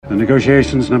The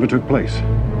negotiations never took place.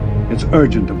 It's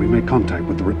urgent that we make contact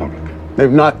with the Republic. They've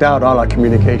knocked out all our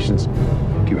communications.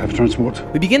 Do you have transport?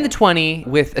 We begin the 20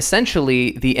 with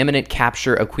essentially the imminent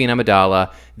capture of Queen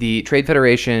Amidala. The Trade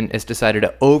Federation has decided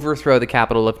to overthrow the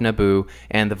capital of Naboo,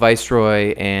 and the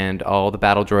Viceroy and all the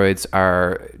battle droids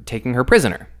are taking her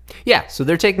prisoner. Yeah, so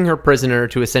they're taking her prisoner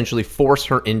to essentially force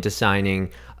her into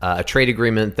signing a trade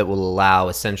agreement that will allow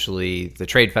essentially the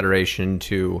Trade Federation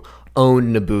to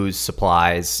own Naboo's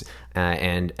supplies,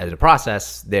 and as a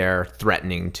process, they're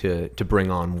threatening to bring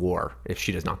on war if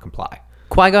she does not comply.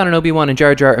 Qui-Gon and Obi-Wan and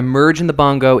Jar Jar emerge in the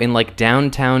bongo in like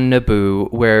downtown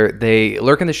Naboo, where they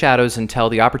lurk in the shadows until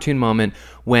the opportune moment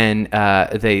when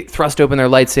they thrust open their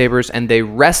lightsabers and they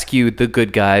rescue the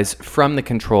good guys from the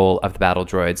control of the battle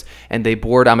droids, and they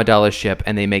board Amidala's ship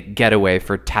and they make getaway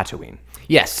for Tatooine.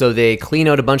 Yes, so they clean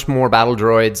out a bunch more battle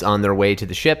droids on their way to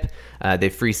the ship. They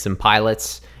free some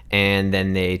pilots, and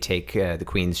then they take the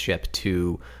Queen's ship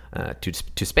to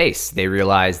space. They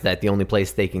realize that the only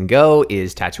place they can go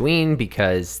is Tatooine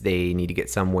because they need to get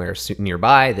somewhere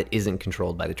nearby that isn't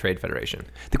controlled by the Trade Federation.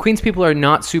 The Queen's people are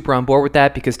not super on board with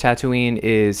that because Tatooine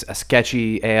is a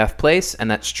sketchy AF place, and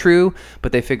that's true,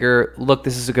 but they figure, look,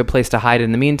 this is a good place to hide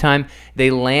in the meantime.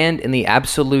 They land in the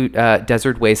absolute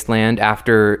desert wasteland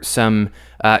after some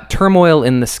turmoil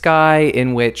in the sky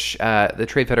in which the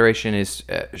Trade Federation is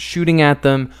shooting at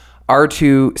them.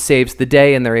 R2 saves the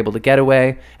day and they're able to get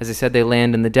away. As I said, they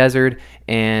land in the desert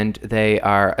and they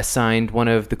are assigned one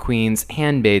of the Queen's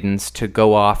handmaidens to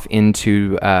go off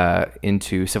into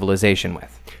civilization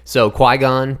with. So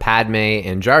Qui-Gon, Padme,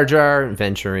 and Jar Jar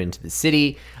venture into the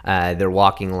city. They're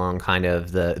walking along kind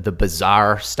of the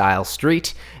bazaar-style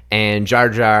street, and Jar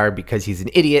Jar, because he's an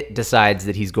idiot, decides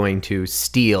that he's going to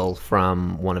steal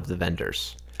from one of the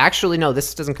vendors. Actually, no,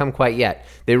 this doesn't come quite yet.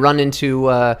 They run into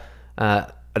a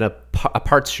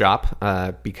parts shop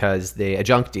a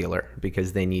junk dealer,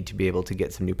 because they need to be able to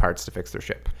get some new parts to fix their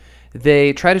ship.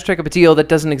 They try to strike up a deal that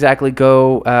doesn't exactly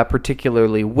go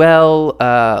particularly well.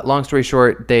 Long story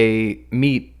short, they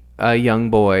meet a young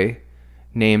boy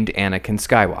named Anakin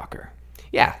Skywalker.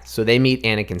 Yeah, so they meet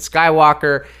Anakin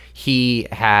Skywalker. He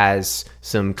has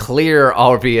some clear,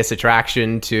 obvious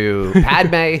attraction to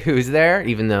Padme, who's there,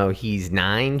 even though he's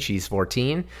 9, she's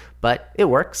 14, but it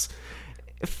works.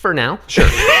 For now. Sure.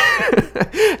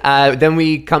 Then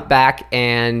we come back,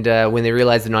 and when they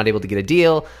realize they're not able to get a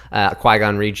deal,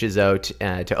 Qui-Gon reaches out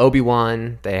to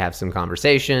Obi-Wan. They have some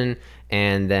conversation,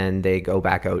 and then they go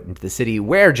back out into the city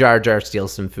where Jar Jar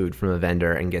steals some food from a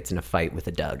vendor and gets in a fight with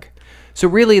a Dug. So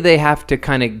really they have to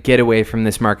kind of get away from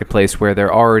this marketplace where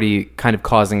they're already kind of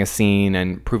causing a scene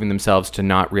and proving themselves to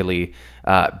not really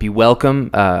be welcome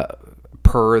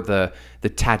per the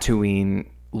Tatooine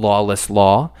lawless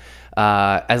law.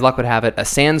 As luck would have it, a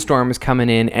sandstorm is coming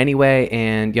in anyway,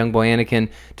 and young boy Anakin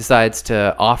decides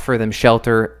to offer them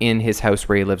shelter in his house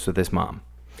where he lives with his mom.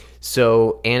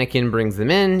 So Anakin brings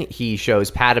them in. He shows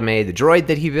Padme the droid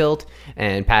that he built,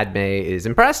 and Padme is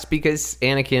impressed because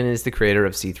Anakin is the creator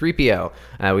of C-3PO.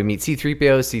 We meet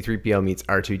C-3PO. C-3PO meets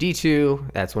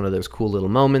R2-D2. That's one of those cool little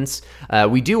moments.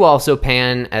 We do also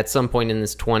pan at some point in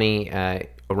this 20,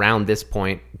 around this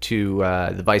point, to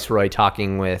the Viceroy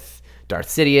talking with Darth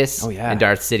Sidious. Oh, yeah. And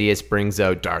Darth Sidious brings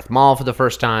out Darth Maul for the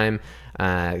first time,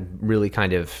 really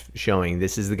kind of showing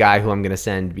this is the guy who I'm going to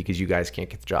send because you guys can't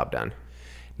get the job done.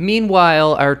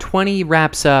 Meanwhile, our 20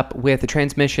 wraps up with a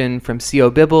transmission from C.O.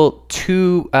 Bibble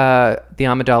to the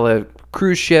Amidala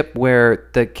cruise ship where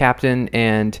the captain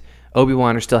and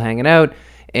Obi-Wan are still hanging out,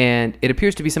 and it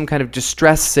appears to be some kind of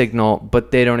distress signal, but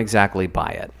they don't exactly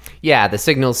buy it. Yeah, the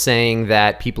signal's saying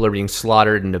that people are being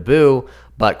slaughtered in Naboo,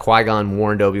 but Qui-Gon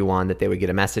warned Obi-Wan that they would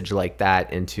get a message like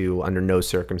that and to, under no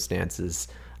circumstances,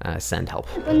 send help.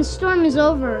 When the storm is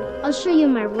over, I'll show you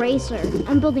my racer.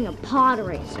 I'm building a pod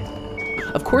racer.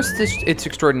 Of course, it's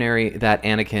extraordinary that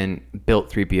Anakin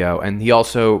built 3PO, and he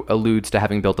also alludes to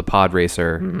having built a pod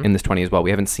racer in this 20 as well.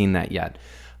 We haven't seen that yet.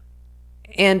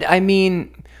 And, I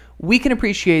mean, we can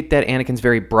appreciate that Anakin's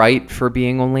very bright for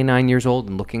being only 9 years old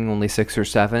and looking only 6 or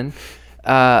 7.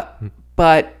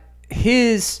 But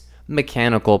his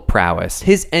mechanical prowess,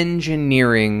 his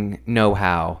engineering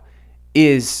know-how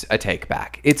is a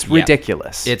take-back. It's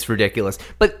ridiculous. It's ridiculous.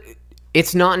 But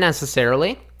it's not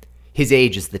necessarily. His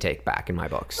age is the take-back in my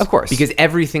books. Of course. Because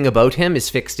everything about him is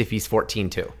fixed if he's 14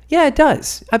 too. Yeah, it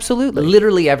does. Absolutely.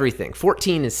 Literally everything.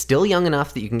 14 is still young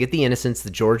enough that you can get the innocence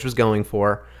that George was going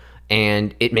for,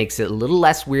 and it makes it a little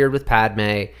less weird with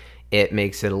Padme. It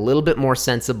makes it a little bit more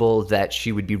sensible that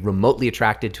she would be remotely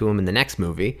attracted to him in the next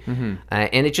movie. Mm-hmm.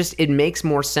 And it makes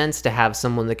more sense to have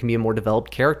someone that can be a more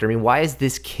developed character. I mean, why is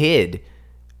this kid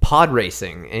pod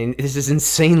racing, and this is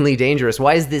insanely dangerous.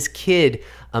 Why is this kid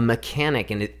a mechanic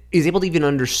and is able to even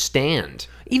understand?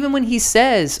 Even when he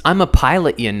says, I'm a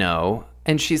pilot, you know,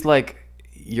 and she's like,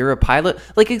 you're a pilot?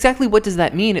 Like, exactly what does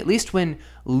that mean? At least when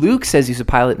Luke says he's a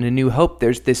pilot in A New Hope,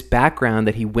 there's this background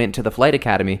that he went to the flight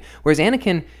academy, whereas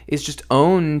Anakin is just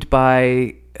owned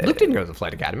by... Luke didn't go to the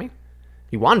flight academy.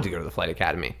 He wanted to go to the flight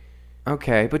academy.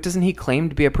 Okay, but doesn't he claim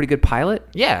to be a pretty good pilot?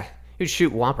 Yeah, he would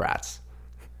shoot womp rats.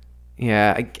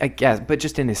 Yeah, I guess, but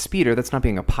just in his speeder, that's not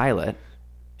being a pilot.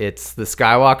 It's the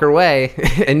Skywalker way.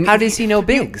 And How does he know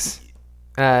Biggs?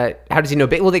 how does he know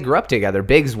Biggs? Well, they grew up together.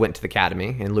 Biggs went to the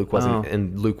academy, and Luke wasn't.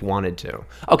 And Luke wanted to.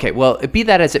 Okay, well, be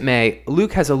that as it may,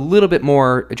 Luke has a little bit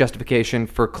more justification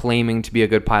for claiming to be a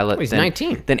good pilot. He's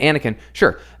 19. Than Anakin.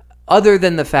 Sure. Other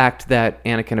than the fact that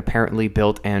Anakin apparently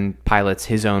built and pilots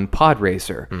his own pod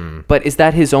racer. But is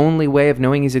that his only way of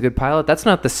knowing he's a good pilot? That's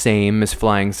not the same as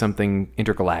flying something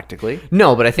intergalactically.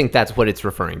 No, but I think that's what it's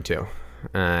referring to.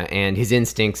 And his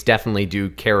instincts definitely do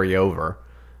carry over.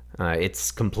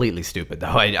 It's completely stupid,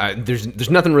 though. There's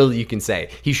nothing really you can say.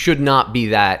 He should not be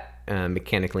that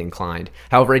mechanically inclined.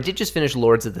 However, I did just finish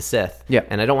Lords of the Sith. Yeah.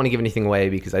 And I don't want to give anything away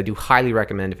because I do highly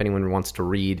recommend if anyone wants to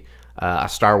read a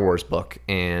Star Wars book.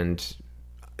 And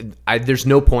there's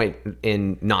no point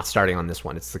in not starting on this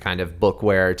one. It's the kind of book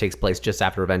where it takes place just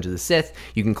after Revenge of the Sith.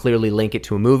 You can clearly link it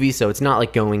to a movie, so it's not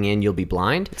like going in, you'll be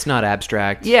blind. It's not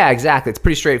abstract. Yeah, exactly. It's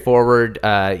pretty straightforward.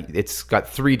 It's got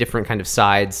 3 different kind of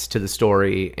sides to the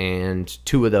story, and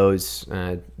 2 of those,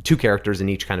 2 characters in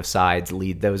each kind of sides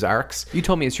lead those arcs. You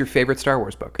told me it's your favorite Star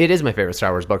Wars book. It is my favorite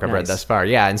Star Wars book I've read Nice. thus far.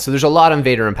 Yeah, and so there's a lot on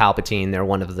Vader and Palpatine. They're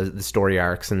one of the story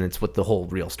arcs, and it's what the whole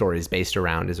real story is based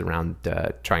around,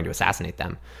 trying to assassinate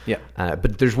them. Yeah.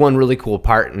 But there's one really cool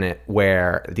part in it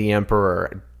where the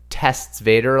Emperor tests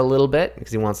Vader a little bit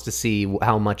because he wants to see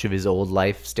how much of his old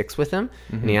life sticks with him,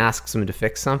 and he asks him to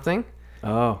fix something,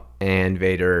 Oh. and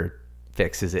Vader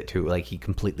fixes it too. Like, he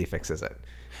completely fixes it.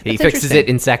 He That's fixes interesting. it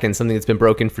in seconds, something that's been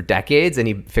broken for decades, and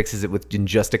he fixes it in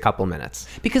just a couple minutes.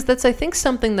 Because that's, I think,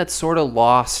 something that's sort of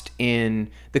lost in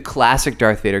the classic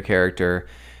Darth Vader character,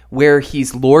 where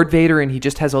he's Lord Vader and he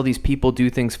just has all these people do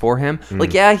things for him.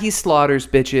 Like, yeah, he slaughters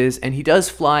bitches and he does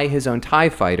fly his own TIE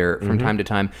fighter from time to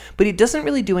time, but he doesn't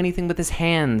really do anything with his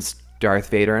hands, Darth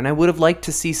Vader, and I would have liked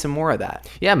to see some more of that.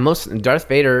 Yeah, Darth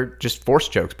Vader just force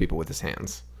chokes people with his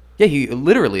hands. Yeah, he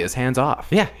literally is hands off.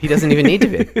 Yeah, he doesn't even need to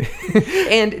be.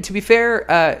 And to be fair,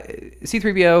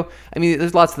 C-3PO, I mean,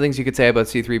 there's lots of things you could say about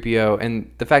C-3PO, and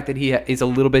the fact that he is a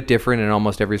little bit different in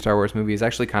almost every Star Wars movie is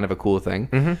actually kind of a cool thing.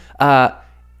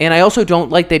 And I also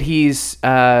don't like that he's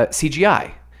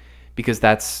CGI, because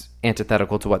that's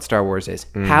antithetical to what Star Wars is.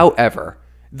 However,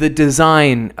 the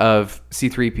design of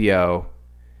C-3PO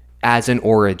as an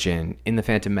origin in The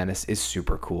Phantom Menace is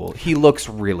super cool. He looks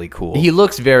really cool. He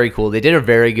looks very cool. They did a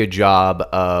very good job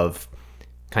of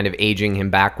kind of aging him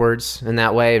backwards in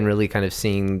that way and really kind of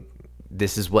seeing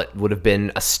this is what would have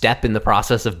been a step in the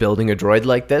process of building a droid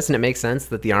like this, and it makes sense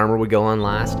that the armor would go on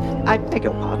last. I beg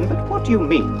your pardon, but what do you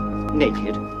mean,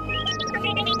 naked?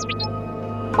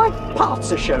 My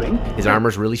parts are showing. His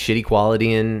armor's really shitty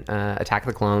quality in Attack of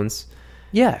the Clones.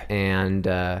 Yeah. And,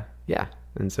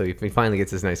 and so he finally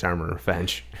gets his nice armor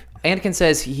revenge. Anakin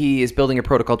says he is building a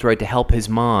protocol droid to help his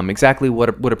mom. Exactly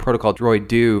what would a protocol droid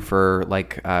do for,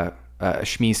 like, a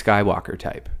Shmi Skywalker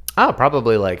type? Oh,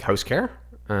 probably like house care.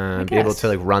 Be able guess. to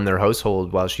like run their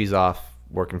household while she's off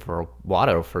working for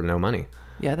Watto for no money.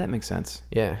 Yeah, that makes sense.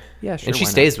 Yeah. Yeah, sure, And she why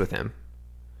not? stays with him.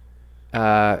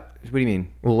 What do you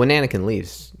mean? Well, when Anakin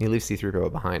leaves, he leaves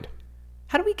C-3PO behind.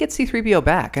 How do we get C-3PO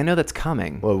back? I know that's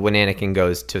coming. Well, when Anakin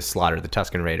goes to slaughter the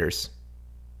Tusken Raiders.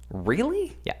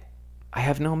 Really? Yeah. I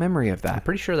have no memory of I'm that.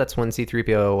 pretty sure that's when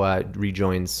C-3PO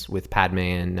rejoins with Padme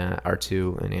and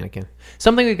R2 and Anakin.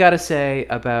 Something we got to say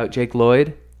about Jake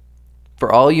Lloyd,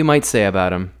 for all you might say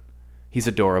about him, he's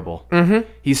adorable. Mm-hmm.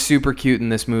 He's super cute in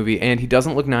this movie, and he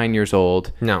doesn't look 9 years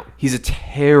old. No. He's a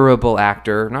terrible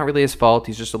actor. Not really his fault.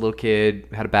 He's just a little kid,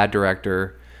 had a bad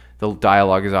director. The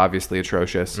dialogue is obviously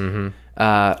atrocious. Mm-hmm.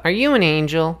 Are you an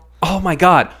angel? Oh my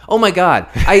god!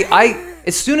 I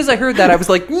as soon as I heard that, I was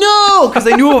like, no, because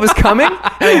I knew it was coming, and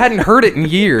I hadn't heard it in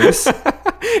years.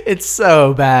 It's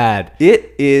so bad.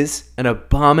 It is an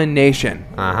abomination.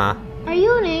 Uh-huh. Are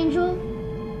you an angel?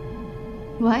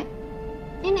 What?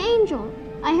 An angel.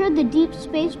 I heard the deep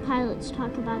space pilots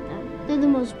talk about them. They're the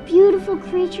most beautiful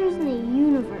creatures in the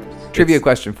universe. Trivia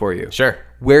question for you. Sure.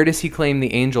 Where does he claim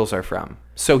the angels are from?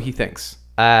 So he thinks.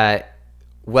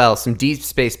 Well, some deep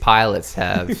space pilots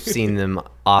have seen them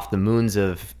off the moons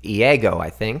of Iago, I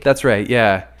think. That's right,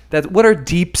 yeah. What are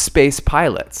deep space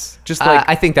pilots? Just like...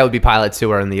 I think that would be pilots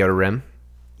who are in the Outer Rim.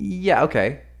 yeah,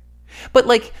 okay. But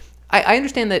like, I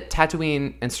understand that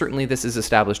Tatooine, and certainly this is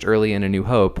established early in A New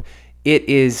Hope, it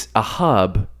is a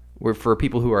hub for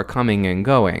people who are coming and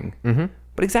going. Mm-hmm.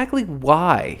 But exactly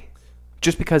why?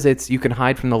 Just because you can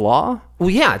hide from the law? Well,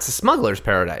 yeah, it's a smuggler's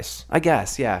paradise. I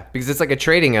guess, yeah. Because it's like a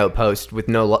trading outpost with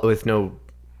no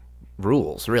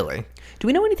rules, really. Do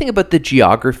we know anything about the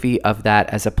geography of that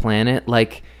as a planet?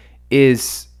 Like,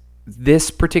 is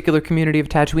this particular community of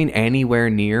Tatooine anywhere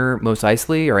near Mos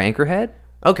Eisley or Anchorhead?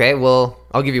 Okay, well,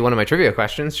 I'll give you one of my trivia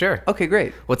questions, sure. Okay,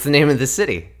 great. What's the name of the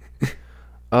city?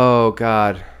 Oh,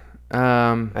 God.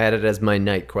 I had it as my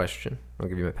night question. I'll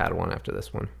give you my Padawan after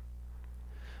this one.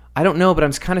 I don't know, but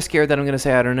I'm kind of scared that I'm going to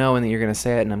say I don't know, and that you're going to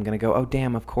say it, and I'm going to go, oh,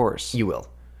 damn, of course. You will.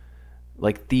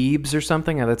 Like Thebes or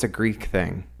something? Oh, that's a Greek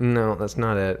thing. No, that's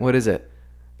not it. What is it?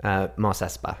 Mos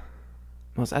Espa.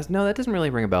 No, that doesn't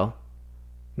really ring a bell.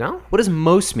 No? What does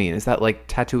Mos mean? Is that like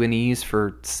Tatooinese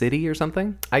for city or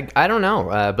something? I don't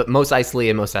know, but Mos Eisley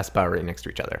and Mos Espa are right next to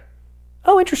each other.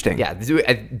 Oh, interesting. Yeah,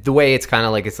 the way it's kind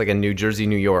of like, it's like a New Jersey,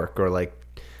 New York, or like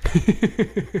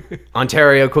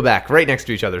Ontario, Quebec, right next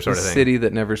to each other sort of thing. City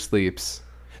that never sleeps.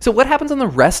 So what happens on the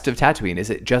rest of Tatooine?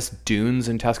 Is it just dunes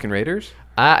and Tusken Raiders?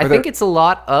 I think it's a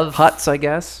lot of... huts, I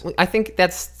guess? I think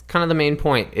that's kind of the main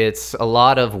point. It's a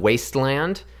lot of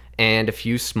wasteland and a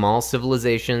few small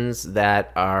civilizations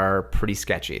that are pretty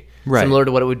sketchy. Right. Similar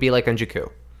to what it would be like on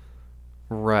Jakku.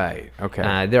 Right,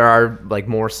 okay. There are like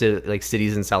more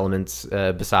cities and settlements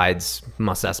besides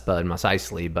Mos Espa and Mos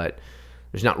Eisley, but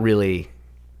there's not really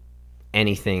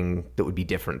anything that would be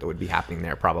different that would be happening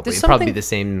there, probably. It'd probably be the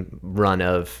same run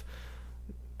of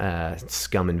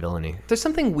scum and villainy. There's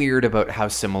something weird about how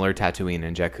similar Tatooine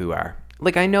and Jakku are.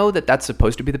 Like, I know that that's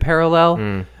supposed to be the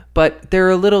parallel, but they're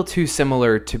a little too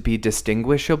similar to be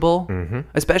distinguishable,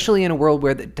 especially in a world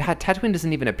where Tatooine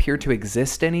doesn't even appear to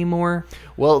exist anymore.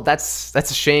 Well, that's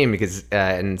a shame because,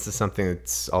 and this is something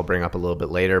I'll bring up a little bit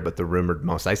later, but the rumored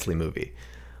Mos Eisley movie.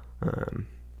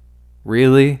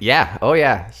 Really? Yeah. Oh,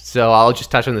 yeah. So I'll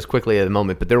just touch on this quickly at the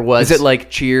moment, but there was... Is it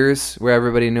like Cheers, where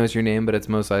everybody knows your name, but it's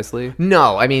Mos Eisley?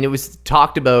 No. I mean, it was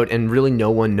talked about, and really no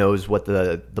one knows what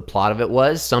the plot of it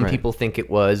was. Some people think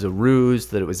it was a ruse,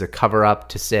 that it was a cover-up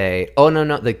to say, oh, no,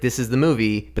 like, this is the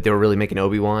movie, but they were really making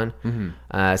Obi-Wan.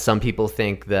 Some people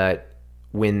think that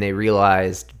when they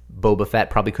realized Boba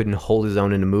Fett probably couldn't hold his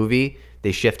own in a movie,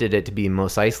 they shifted it to be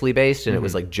Mos Eisley based, and it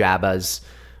was like Jabba's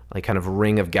like kind of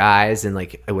ring of guys, and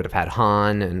like it would have had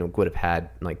Han and it would have had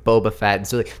like Boba Fett. And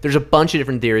so like, there's a bunch of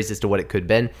different theories as to what it could have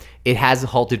been. It has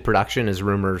halted production, as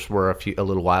rumors were a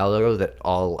little while ago that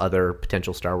all other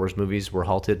potential Star Wars movies were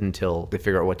halted until they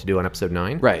figure out what to do on Episode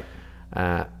 9. Right.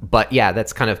 But yeah,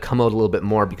 that's kind of come out a little bit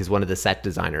more because one of the set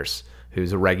designers,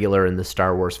 who's a regular in the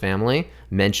Star Wars family,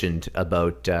 mentioned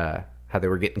about how they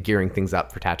were gearing things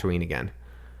up for Tatooine again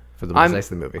for the Mos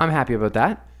Eisley movie. I'm happy about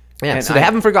that. Yeah, And so they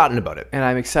haven't forgotten about it. And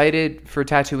I'm excited for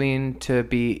Tatooine to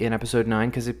be in Episode 9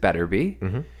 because it better be.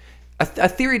 A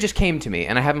theory just came to me,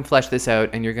 and I haven't fleshed this out,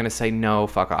 and you're going to say, no,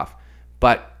 fuck off.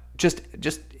 But just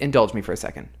indulge me for a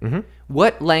second.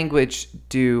 What language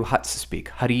do Hutts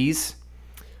speak? Huttese?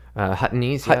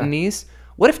 Huttonese, yeah. Huttonese?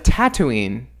 What if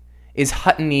Tatooine is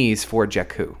Huttonese for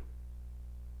Jakku?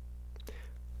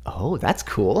 Oh, that's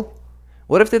cool.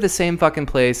 What if they're the same fucking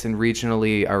place and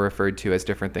regionally are referred to as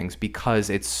different things because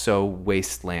it's so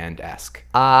wasteland-esque?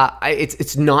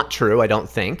 It's not true, I don't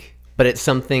think, but it's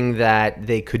something that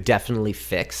they could definitely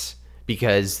fix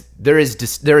because there is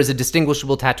a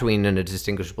distinguishable Tatooine and a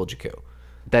distinguishable Jakku.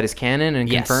 That is canon and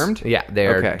Yes. confirmed? Yeah,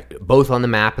 they're both on the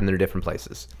map and they're different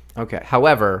places. Okay.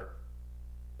 However,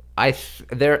 I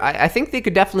think they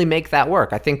could definitely make that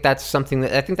work. I think that's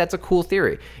a cool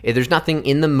theory. There's nothing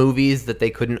in the movies that they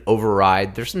couldn't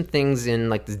override. There's some things in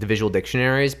like the visual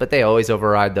dictionaries, but they always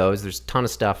override those. There's a ton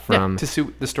of stuff from to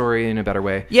suit the story in a better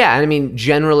way. Yeah, and I mean,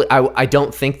 generally, I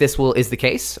don't think this is the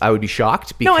case. I would be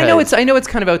shocked. Because, No, I know it's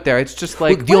kind of out there. It's just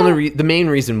like the main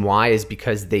reason why is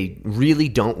because they really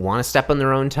don't want to step on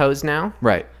their own toes now.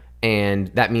 Right. And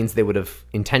that means they would have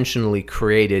intentionally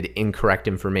created incorrect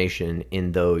information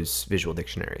in those visual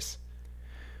dictionaries.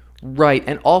 Right,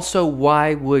 and also,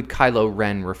 why would Kylo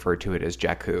Ren refer to it as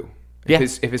Jakku?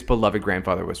 If his beloved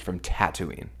grandfather was from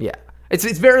Tatooine. Yeah.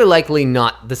 It's very likely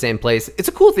not the same place. It's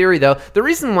a cool theory, though. The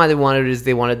reason why they wanted it is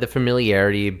they wanted the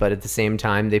familiarity, but at the same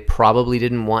time, they probably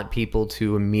didn't want people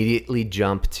to immediately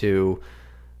jump to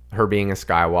her being a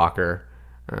Skywalker.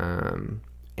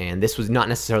 And this was not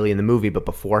necessarily in the movie, but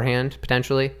beforehand,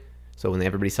 potentially. So when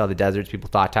everybody saw the deserts, people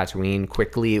thought Tatooine.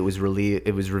 Quickly, it was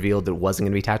revealed that it wasn't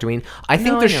going to be Tatooine. I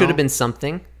think there should have been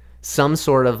some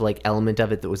sort of like element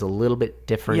of it that was a little bit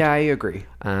different. Yeah, I agree.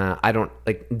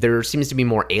 There seems to be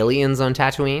more aliens on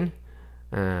Tatooine.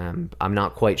 I'm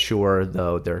not quite sure,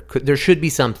 though. There should be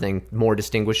something more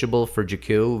distinguishable for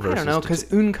Jakku versus... I don't know, because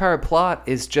Unkar Plot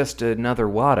is just another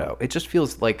Watto. It just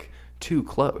feels like too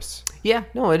close. Yeah,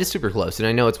 no, it is super close, and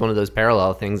I know it's one of those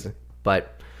parallel things,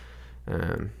 but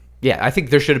yeah, I think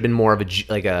there should have been more of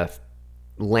a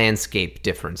landscape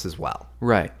difference as well.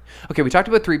 Right. Okay, we talked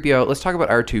about 3PO. Let's talk about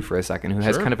R2 for a second, who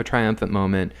has kind of a triumphant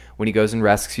moment when he goes and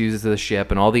rescues the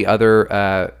ship, and all the other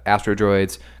Astro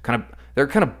droids they're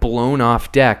kind of blown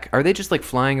off deck. Are they just like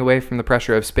flying away from the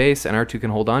pressure of space and R2 can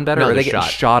hold on better? No, or are they getting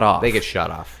shot off? They get shot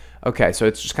off. Okay, so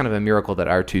it's just kind of a miracle that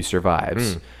R2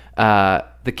 survives.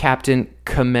 The captain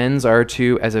commends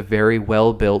R2 as a very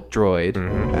well-built droid.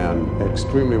 An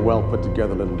extremely well put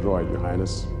together little droid, Your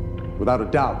Highness. Without a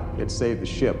doubt, it saved the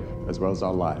ship as well as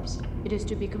our lives. It is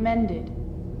to be commended.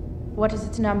 What is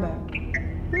its number?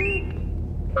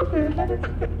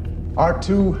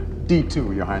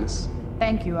 R2-D2, Your Highness.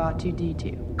 Thank you,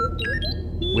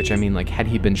 R2-D2. Which, I mean, like, had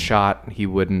he been shot, he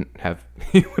would have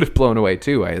blown away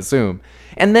too, I assume.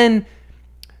 And then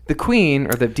the queen,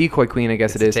 or the decoy queen, I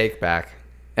guess it is. Take back.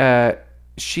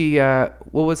 She,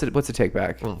 what was it? What's a take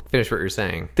back? Well, finish what you're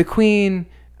saying. The queen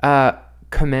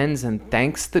commends and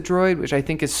thanks the droid, which I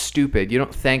think is stupid. You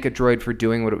don't thank a droid for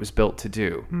doing what it was built to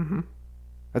do. Mm-hmm.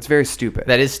 That's very stupid.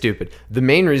 That is stupid. The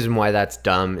main reason why that's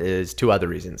dumb is two other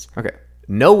reasons. Okay.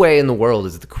 No way in the world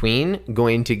is the queen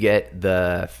going to get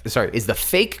is the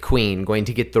fake queen going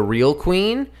to get the real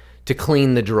queen to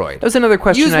clean the droid? That was another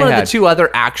question Use I one had. of the two other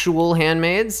actual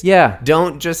handmaids. Yeah.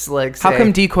 Don't just like say... How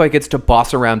come Decoy gets to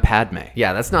boss around Padme?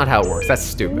 Yeah, that's not how it works. That's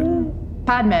stupid.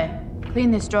 Padme,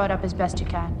 clean this droid up as best you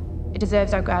can. It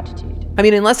deserves our gratitude. I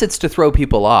mean, unless it's to throw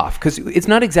people off, because it's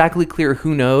not exactly clear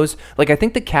who knows. Like, I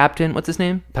think the captain, what's his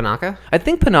name? Panaka? I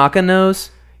think Panaka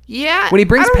knows. Yeah. When he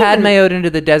brings Padme out into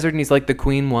the desert and he's like, the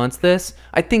queen wants this,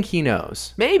 I think he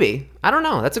knows. Maybe. I don't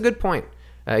know. That's a good point.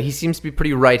 He seems to be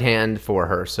pretty right hand for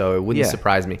her, so it wouldn't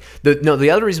surprise me. The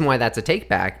other reason why that's a take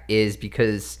back is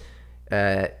because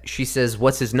she says,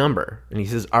 what's his number? And he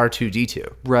says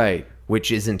R2-D2. Right.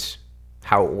 Which isn't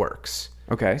how it works.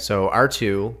 Okay. So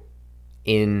R2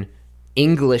 in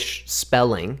English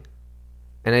spelling,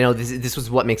 and I know this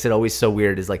was what makes it always so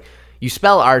weird, is like you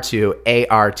spell R2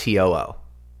 A-R-T-O-O.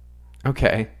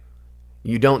 Okay.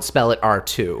 You don't spell it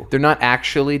R2. They're not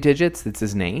actually digits? It's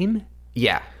his name?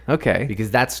 Yeah. Okay.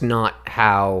 Because that's not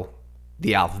how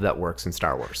the alphabet works in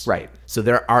Star Wars. Right. So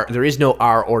there is no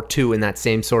R or 2 in that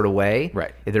same sort of way.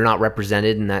 Right. They're not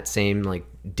represented in that same like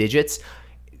digits.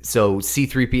 So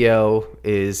C-3PO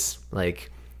is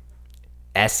like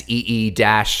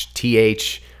SEE-THREEPIO.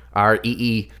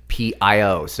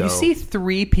 So you see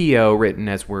 3PO written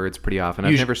as words pretty often.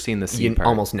 I've never seen the C you part.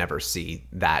 almost never see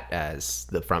that as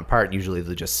the front part. Usually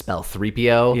they'll just spell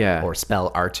 3PO or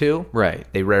spell R2. Right.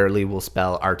 They rarely will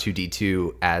spell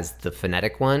R2-D2 as the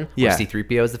phonetic one, or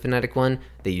C-3PO as the phonetic one.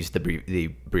 They use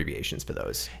the abbreviations for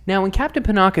those. Now, when Captain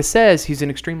Panaka says he's an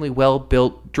extremely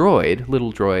well-built droid,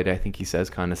 little droid, I think he says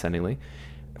condescendingly,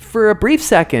 for a brief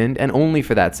second, and only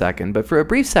for that second, but for a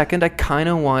brief second, I kind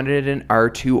of wanted an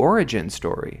R2 origin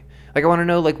story. Like, I want to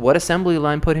know, like, what assembly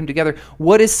line put him together?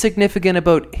 What is significant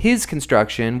about his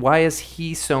construction? Why is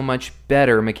he so much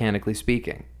better, mechanically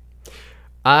speaking?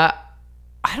 I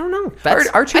don't know.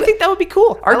 R2, I think that would be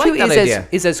cool. R2 I like that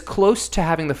is as close to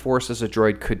having the Force as a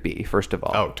droid could be, first of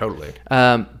all. Oh, totally.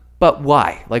 But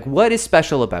why? Like, what is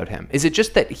special about him? Is it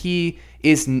just that he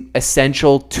is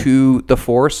essential to the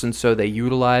Force, and so they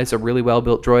utilize a really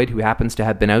well-built droid who happens to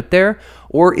have been out there?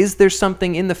 Or is there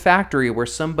something in the factory where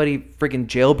somebody friggin'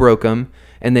 jailbroke him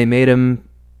and they made him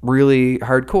really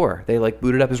hardcore? They, like,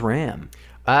 booted up his RAM.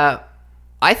 I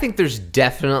think there's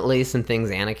definitely some things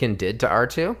Anakin did to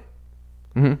R2.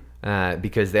 Mm-hmm.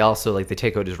 Because they also they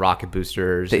take out his rocket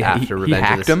boosters after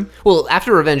Revenge of the Sith. Well,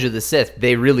 after Revenge of the Sith,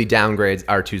 they really downgrade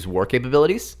R2's war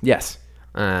capabilities. Yes.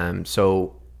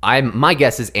 So my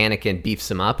guess is Anakin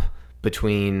beefs him up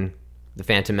between the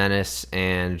Phantom Menace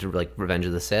and Revenge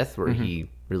of the Sith, where he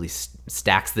really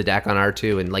stacks the deck on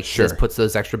R2 and just puts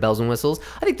those extra bells and whistles.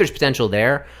 I think there's potential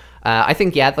there. I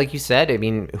think, like you said, I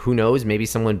mean, who knows? Maybe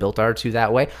someone built R2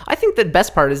 that way. I think the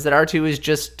best part is that R2 is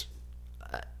just...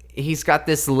 he's got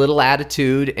this little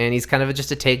attitude, and he's kind of just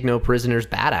a take no prisoners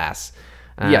badass.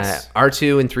 Yes.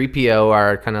 R2 and 3PO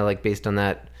are kind of based on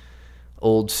that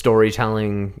old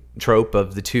storytelling trope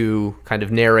of the two kind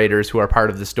of narrators who are part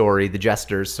of the story, the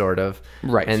jesters, sort of.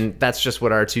 Right. And that's just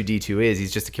what R2-D2 is.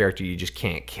 He's just a character you just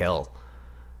can't kill.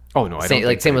 Oh, no, I don't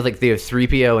think same with the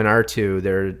 3PO and R2.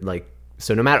 They're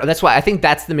so no matter... That's why I think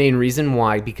that's the main reason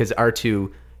why, because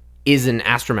R2 is an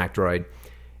astromech droid.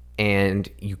 and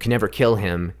you can never kill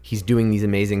him. He's doing these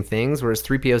amazing things, whereas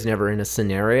 3PO's never in a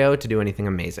scenario to do anything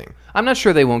amazing. I'm not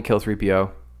sure they won't kill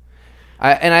 3PO.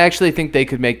 I actually think they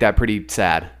could make that pretty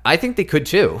sad. I think they could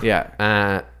too.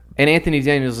 Yeah. And Anthony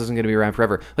Daniels isn't going to be around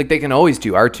forever. Like, they can always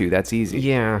do R2. That's easy.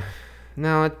 Yeah.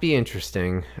 No, it'd be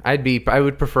interesting. I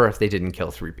would prefer if they didn't kill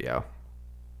 3PO.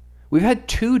 We've had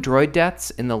 2 droid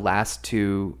deaths in the last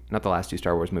 2, not the last 2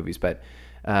 Star Wars movies, but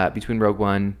between Rogue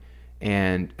One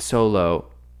and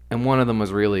Solo, and one of them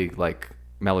was really like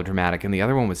melodramatic, and the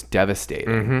other one was devastating.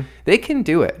 Mm-hmm. They can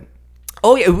do it.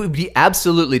 Oh yeah, it would be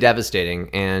absolutely devastating,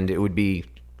 and it would be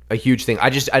a huge thing. I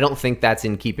don't think that's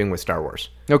in keeping with Star Wars.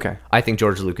 Okay. I think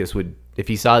George Lucas would, if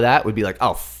he saw that, would be like,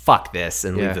 oh, fuck this,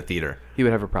 and Yeah. leave the theater. He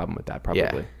would have a problem with that, probably.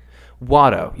 Yeah.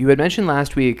 Watto. You had mentioned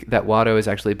last week that Watto is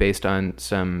actually based on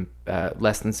some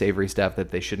less than savory stuff that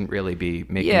they shouldn't really be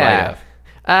making light of.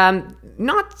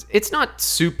 It's not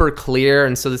super clear,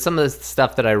 and so some of the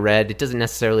stuff that I read, it doesn't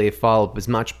necessarily follow up as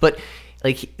much, but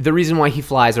like the reason why he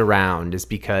flies around is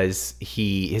because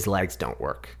his legs don't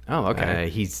work. Oh, okay.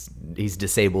 He's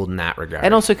disabled in that regard.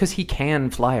 And also because he can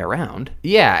fly around.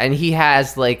 Yeah, and he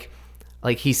has like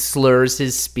he slurs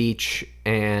his speech,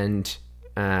 and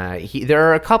there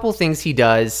are a couple things he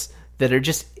does that are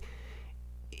just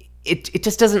it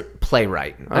just doesn't play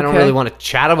right. I don't Okay. really want to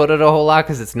chat about it a whole lot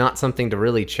because it's not something to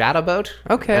really chat about.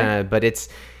 Okay. But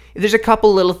there's a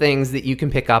couple little things that you can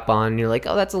pick up on, and you're like,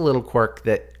 oh, that's a little quirk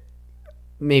that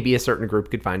maybe a certain group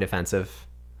could find offensive.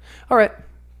 All right.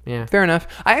 Yeah. Fair enough.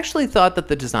 I actually thought that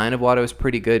the design of Watto was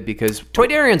pretty good because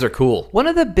Toydarians are cool. one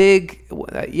of the big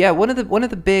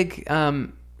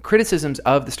criticisms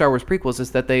of the Star Wars prequels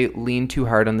is that they lean too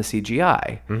hard on the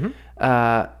CGI.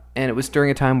 Mm-hmm. And it was during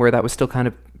a time where that was still kind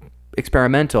of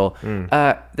experimental.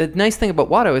 The nice thing about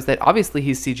Watto is that obviously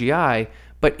he's CGI,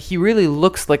 but he really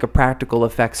looks like a practical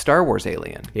effects Star Wars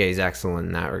alien. Yeah, he's excellent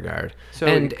in that regard. So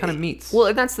it kind of meets. Well,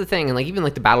 and that's the thing. And like even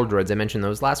like the battle droids, I mentioned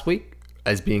those last week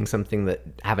as being something that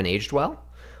haven't aged well.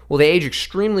 Well, they age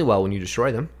extremely well when you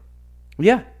destroy them.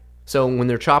 Yeah. So when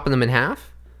they're chopping them in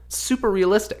half, super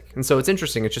realistic. And so it's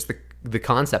interesting. It's just the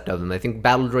concept of them. I think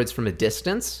battle droids from a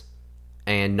distance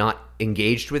and not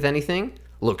engaged with anything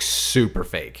look super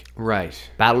fake. Right.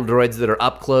 Battle droids that are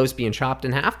up close being chopped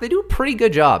in half, they do a pretty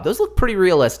good job. Those look pretty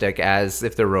realistic as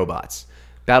if they're robots.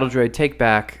 Battle droid take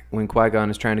back when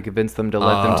Qui-Gon is trying to convince them to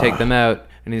let them take them out.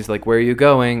 And he's like, where are you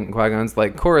going? And Qui-Gon's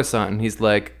like, Coruscant. And he's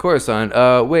like,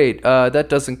 Coruscant, wait, that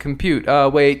doesn't compute.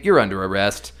 Wait, you're under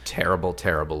arrest. Terrible,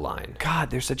 terrible line. God,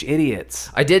 they're such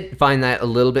idiots. I did find that a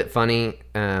little bit funny,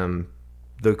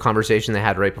 the conversation they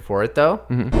had right before it, though.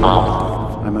 Mm-hmm.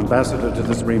 I'm ambassador to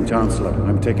the Supreme Chancellor.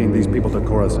 I'm taking these people to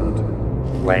Coruscant.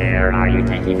 Where are you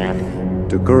taking them?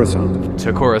 To Coruscant.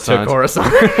 To Coruscant.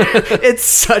 It's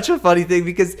such a funny thing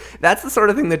because that's the sort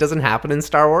of thing that doesn't happen in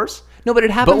Star Wars. No, but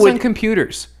it happens with on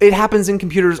computers. It happens in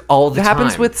computers all the It time.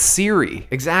 happens with Siri.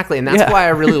 Exactly, and that's Yeah. why I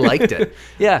really liked it.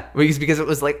 Yeah. Because it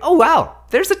was like, oh, wow,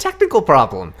 there's a technical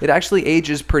problem. It actually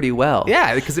ages pretty well.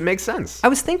 Yeah, because it makes sense. I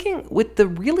was thinking with the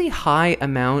really high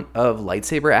amount of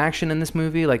lightsaber action in this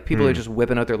movie, like people are just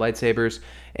whipping out their lightsabers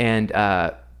and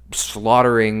not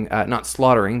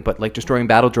slaughtering, but like destroying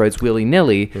battle droids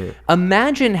willy-nilly.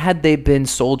 Imagine had they been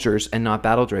soldiers and not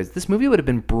battle droids. This movie would have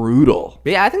been brutal.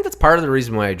 Yeah, I think that's part of the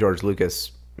reason why George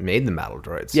Lucas made them battle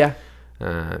droids. Yeah.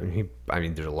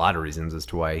 There's a lot of reasons as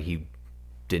to why he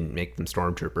didn't make them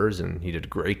stormtroopers, and he did a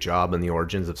great job on the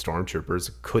origins of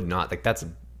stormtroopers. That's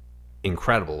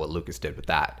incredible what Lucas did with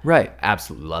that. Right.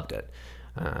 Absolutely loved it.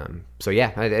 So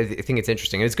yeah, I think it's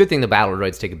interesting. And it's a good thing the battle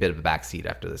droids take a bit of a back seat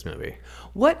after this movie.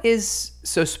 What is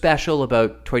so special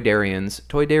about Toydarians?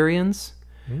 Toydarians?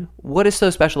 What is so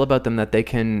special about them that they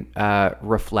can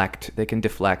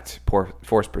deflect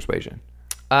force persuasion?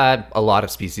 A lot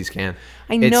of species can.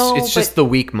 I know, It's just but the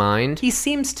weak mind. He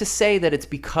seems to say that it's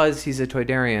because he's a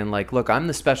Toydarian. Like, look, I'm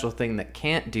the special thing that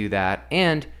can't do that,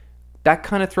 and that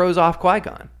kind of throws off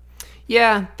Qui-Gon.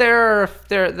 Yeah, they're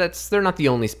not the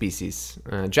only species.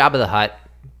 Jabba the Hutt,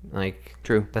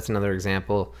 True. That's another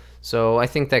example. So I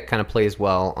think that kind of plays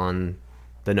well on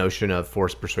the notion of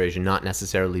force persuasion not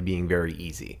necessarily being very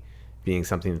easy, being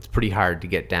something that's pretty hard to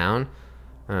get down.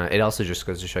 It also just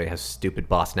goes to show you how stupid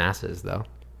Boss Nass is, though.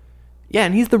 Yeah,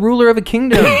 and he's the ruler of a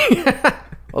kingdom.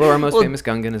 Although our most famous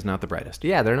Gungan is not the brightest.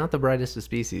 Yeah, they're not the brightest of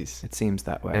species. It seems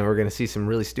that way. And we're going to see some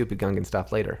really stupid Gungan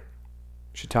stuff later.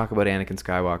 Should talk about Anakin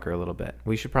Skywalker a little bit.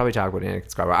 We should probably talk about Anakin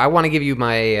Skywalker. I want to give you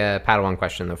my Padawan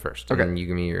question, though, first. Okay. And then you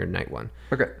give me your night one.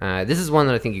 Okay. This is one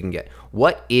that I think you can get.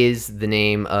 What is the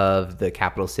name of the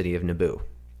capital city of Naboo?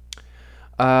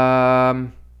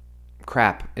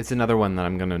 Crap. It's another one that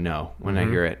I'm going to know when I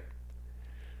hear it.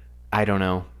 I don't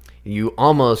know. You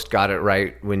almost got it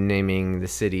right when naming the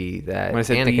city that When I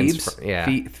said Anakin's Thebes? from. Yeah.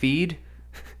 Theed?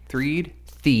 Threed?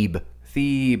 Thebe.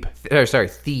 Thebe. Sorry,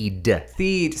 Theed.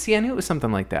 Theed. See, I knew it was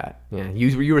something like that. Yeah,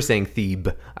 you were saying Thebe.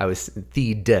 I was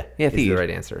Theed. Yeah, is the Theed. right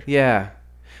answer. Yeah.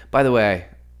 By the way,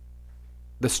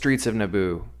 the streets of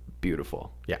Naboo,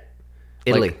 beautiful. Yeah.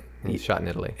 Italy. Like- He's shot in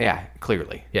Italy. Yeah,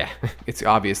 clearly. Yeah. It's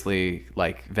obviously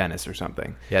like Venice or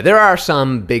something. Yeah, there are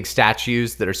some big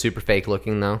statues that are super fake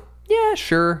looking, though. Yeah,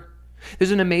 sure.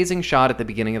 There's an amazing shot at the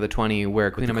beginning of the 20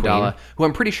 where Queen Amidala, who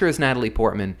I'm pretty sure is Natalie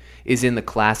Portman, is in the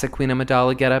classic Queen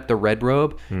Amidala getup, the red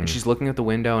robe, and she's looking out the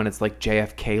window, and it's like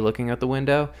JFK looking out the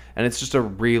window, and it's just a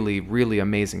really, really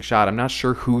amazing shot. I'm not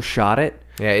sure who shot it.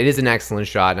 Yeah, it is an excellent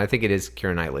shot, and I think it is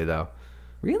Keira Knightley, though.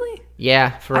 Really?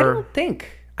 Yeah,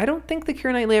 I don't think that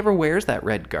Keira Knightley ever wears that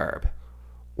red garb.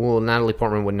 Well, Natalie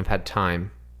Portman wouldn't have had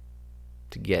time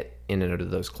to get in and out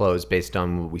of those clothes based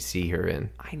on what we see her in.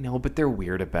 I know, but they're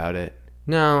weird about it.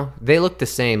 No, they look the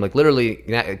same. Like, literally,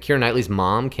 Keira Knightley's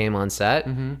mom came on set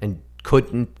and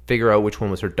couldn't figure out which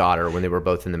one was her daughter when they were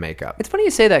both in the makeup. It's funny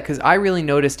you say that because I really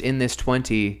noticed in this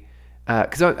 20,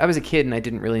 because I was a kid and I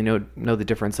didn't really know the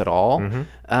difference at all.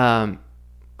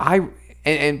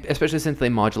 And especially since they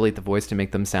modulate the voice to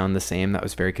make them sound the same, that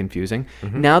was very confusing.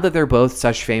 Now that they're both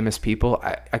such famous people,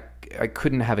 I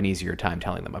couldn't have an easier time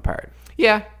telling them apart.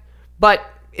 Yeah, but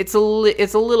it's a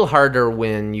little harder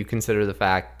when you consider the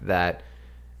fact that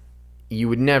you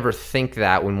would never think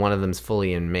that when one of them's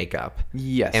fully in makeup.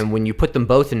 Yes. And when you put them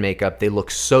both in makeup, they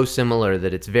look so similar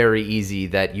that it's very easy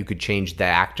that you could change the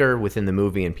actor within the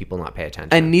movie and people not pay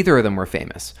attention. And neither of them were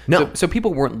famous. No. So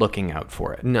people weren't looking out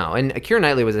for it. No, and Keira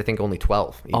Knightley was, I think, only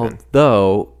 12 even.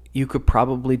 Although you could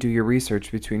probably do your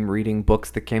research between reading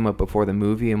books that came out before the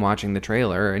movie and watching the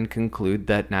trailer and conclude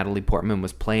that Natalie Portman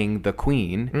was playing the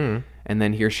Queen. And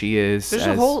then here she is. There's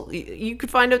a whole... You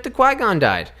could find out that Qui-Gon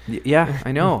died. Yeah,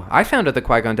 I know. I found out that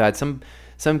Qui-Gon died.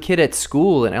 Some kid at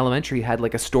school in elementary had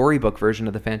like a storybook version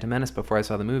of The Phantom Menace before I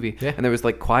saw the movie. Yeah. And there was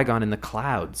like Qui-Gon in the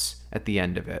clouds at the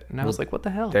end of it. And I was like, what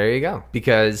the hell? There you go.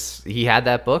 Because he had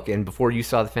that book, and before you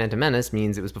saw The Phantom Menace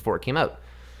means it was before it came out.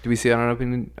 Do we see it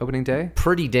on opening day?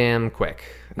 Pretty damn quick.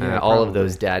 Yeah, all of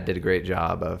those dad did a great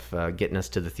job of getting us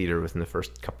to the theater within the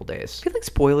first couple days. I feel like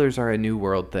spoilers are a New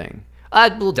World thing.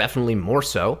 Well, definitely more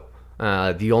so.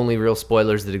 The only real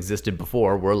spoilers that existed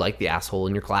before were like the asshole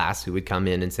in your class who would come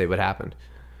in and say what happened.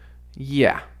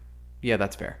 Yeah,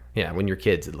 that's fair. Yeah, when you're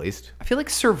kids, at least. I feel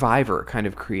like Survivor kind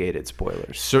of created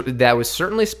spoilers. So that was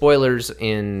certainly spoilers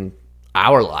in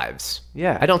our lives.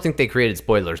 Yeah. I don't think they created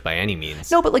spoilers by any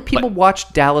means. No, but like people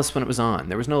watched Dallas when it was on.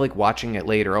 There was no like watching it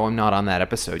later. Oh, I'm not on that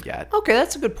episode yet. Okay,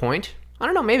 that's a good point. I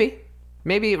don't know, maybe.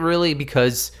 Maybe really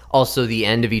because also the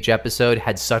end of each episode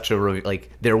had such a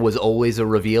there was always a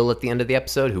reveal at the end of the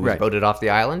episode who was voted off the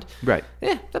island. Right.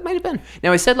 Yeah, that might have been.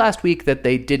 Now, I said last week that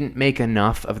they didn't make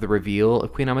enough of the reveal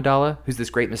of Queen Amidala, who's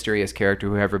this great mysterious character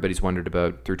who everybody's wondered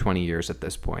about through 20 years at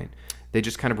this point. They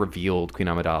just kind of revealed Queen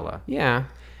Amidala. Yeah.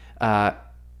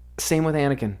 Same with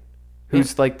Anakin,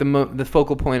 who's like the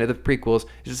focal point of the prequels.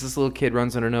 Just this little kid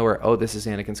runs out of nowhere. Oh, this is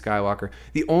Anakin Skywalker.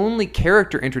 The only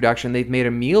character introduction they've made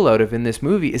a meal out of in this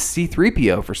movie is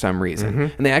C-3PO for some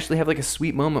reason. And they actually have like a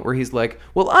sweet moment where he's like,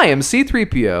 well, I am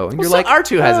C-3PO. And you're like,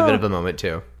 R2 has a bit of a moment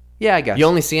too. Yeah, I guess. You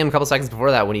only see him a couple seconds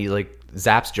before that when he like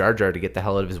zaps Jar Jar to get the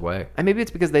hell out of his way. And maybe it's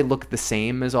because they look the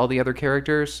same as all the other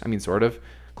characters. I mean, sort of.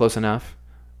 Close enough.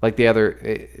 Like they're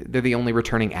the only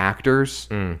returning actors.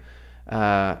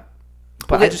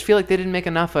 But I just feel like they didn't make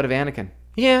enough out of Anakin.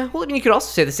 Yeah, well, I mean, you could also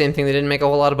say the same thing. They didn't make a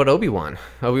whole lot about Obi-Wan.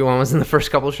 Obi-Wan was in the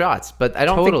first couple of shots. But I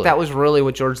don't think that was really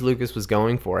what George Lucas was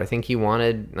going for. I think he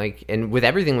wanted, and with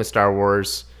everything with Star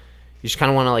Wars, you just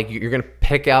kind of want to, you're going to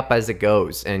pick up as it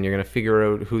goes. And you're going to figure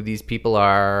out who these people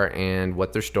are and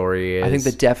what their story is. I think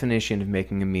the definition of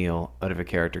making a meal out of a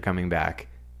character coming back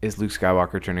is Luke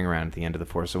Skywalker turning around at the end of The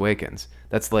Force Awakens.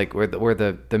 That's like where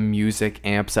the music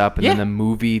amps up and then the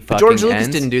movie fucking George Lucas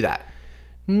ends. didn't do that.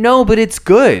 No, but it's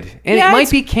good. And it might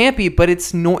be campy, but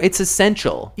it's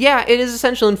essential. Yeah, it is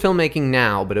essential in filmmaking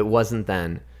now, but it wasn't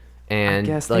then. And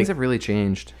I guess things have really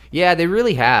changed. Yeah, they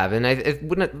really have. And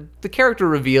the character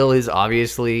reveal is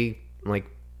obviously like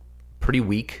pretty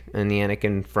weak in the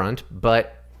Anakin front,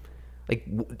 but like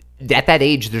at that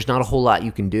age, there's not a whole lot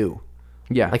you can do.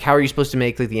 Yeah. Like, how are you supposed to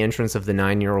make like the entrance of the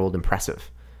 9-year-old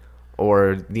impressive?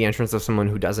 Or the entrance of someone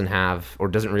who doesn't have or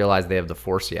doesn't realize they have the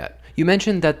Force yet? You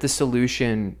mentioned that the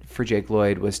solution for Jake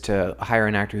Lloyd was to hire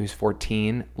an actor who's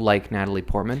 14, like Natalie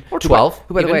Portman. Or 12.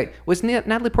 Who, by the way, was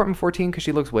Natalie Portman 14? Because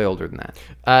she looks way older than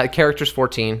that. Character's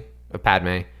 14,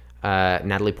 Padme.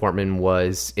 Natalie Portman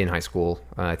was in high school.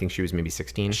 I think she was maybe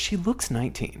 16. She looks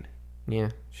 19.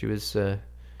 Yeah, she was...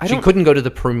 She couldn't go to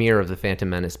the premiere of The Phantom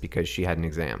Menace because she had an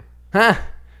exam. Huh.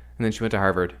 And then she went to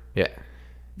Harvard. Yeah.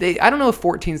 I don't know if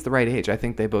 14 is the right age. I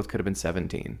think they both could have been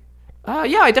 17.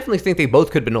 Yeah, I definitely think they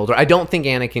both could have been older. I don't think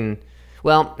Anakin...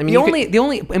 Well, I mean... The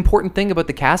only important thing about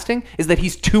the casting is that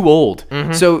he's too old.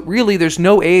 Mm-hmm. So really, there's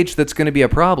no age that's going to be a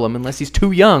problem unless he's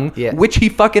too young, which he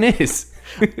fucking is.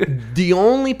 The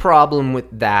only problem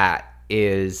with that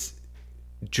is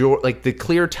like the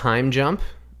clear time jump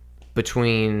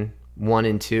between 1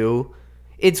 and 2.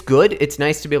 It's good. It's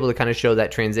nice to be able to kind of show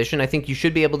that transition. I think you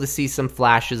should be able to see some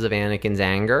flashes of Anakin's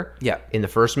anger in the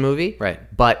first movie. Right.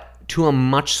 But to a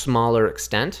much smaller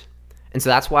extent. And so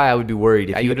that's why I would be worried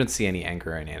if you don't see any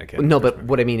anger in Anakin. No, but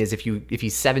what I mean is if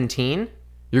he's 17,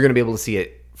 you're going to be able to see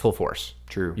it full force.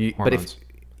 True. But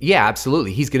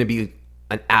absolutely. He's going to be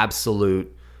an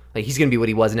absolute, like he's going to be what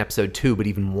he was in episode 2, but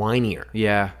even whinier.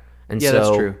 Yeah. And so, that's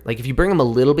true. Like if you bring him a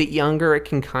little bit younger, it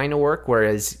can kind of work,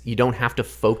 whereas you don't have to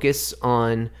focus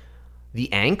on the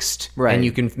angst. Right. And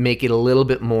you can make it a little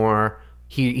bit more...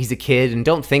 He's a kid, and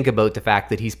don't think about the fact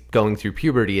that he's going through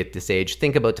puberty at this age.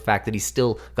 Think about the fact that he's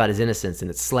still got his innocence,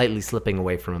 and it's slightly slipping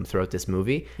away from him throughout this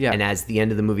movie. Yeah. And as the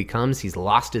end of the movie comes, he's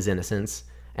lost his innocence,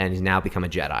 and he's now become a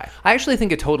Jedi. I actually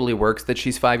think it totally works that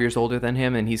she's 5 years older than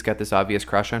him, and he's got this obvious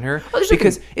crush on her.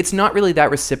 Because it's not really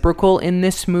that reciprocal in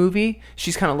this movie.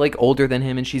 She's kind of like older than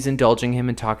him, and she's indulging him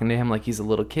and talking to him like he's a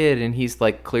little kid, and he's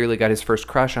like clearly got his first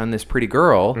crush on this pretty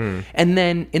girl. And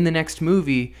then in the next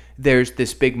movie... there's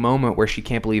this big moment where she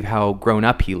can't believe how grown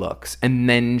up he looks. And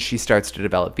then she starts to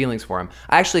develop feelings for him.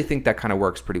 I actually think that kind of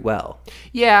works pretty well.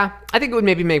 Yeah. I think it would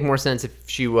maybe make more sense if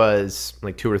she was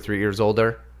like 2 or 3 years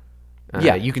older.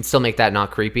 You can still make that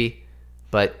not creepy.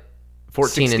 But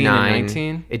 14 and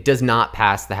 9, it does not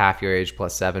pass the half your age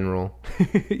plus 7 rule.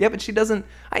 Yeah, but she doesn't...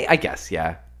 I guess,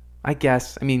 yeah. I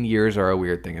mean, years are a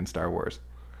weird thing in Star Wars.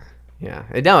 Yeah.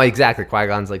 No, exactly.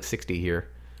 Qui-Gon's like 60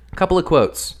 here. A couple of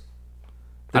quotes.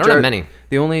 I don't have many.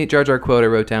 The only Jar Jar quote I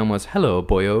wrote down was, "Hello,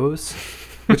 boyos,"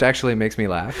 which actually makes me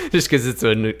laugh. Just because it's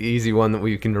an easy one that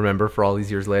we can remember for all these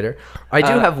years later. I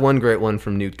do have one great one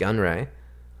from Newt Gunray.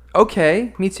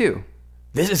 Okay, me too.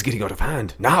 This is getting out of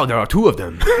hand. Now there are 2 of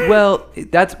them. Well,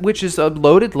 which is a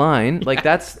loaded line. Like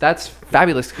that's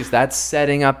fabulous because that's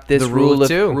setting up this rule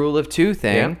of two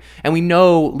thing. Yeah. And we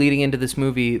know leading into this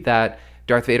movie that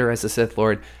Darth Vader as the Sith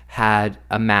Lord had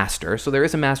a master. So there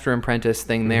is a master apprentice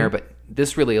thing there, but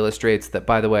this really illustrates that,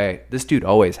 by the way, this dude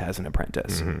always has an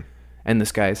apprentice. And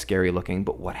this guy is scary looking.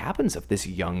 But what happens if this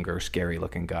younger, scary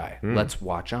looking guy? Let's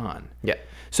watch on. Yeah.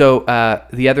 So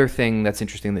the other thing that's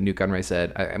interesting that Newt Gunray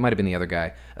said, it might have been the other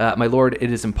guy, "My lord,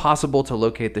 it is impossible to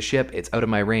locate the ship. It's out of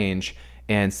my range."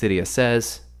 And Sidious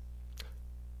says...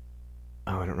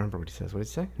 Oh, I don't remember what he says. What did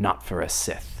he say? "Not for a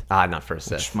Sith." Not for a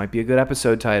Sith. Which might be a good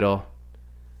episode title.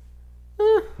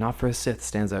 Not for a Sith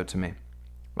stands out to me.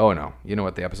 Oh, no. You know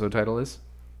what the episode title is?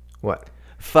 What?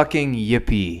 Fucking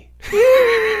Yippee.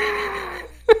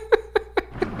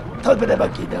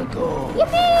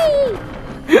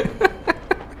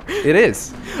 It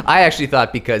is. I actually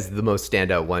thought because the most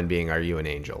standout one being "Are you an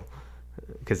angel?"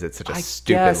 Because it's such a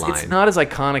stupid line. It's not as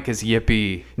iconic as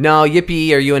Yippee. No,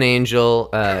 Yippee, "Are you an angel?"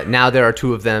 Now there are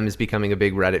 2 of them is becoming a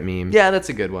big Reddit meme. Yeah, that's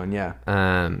a good one, yeah.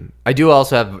 I do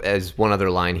also have, as one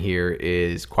other line here,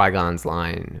 is Qui-Gon's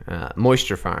line,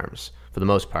 "Moisture farms, for the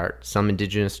most part. Some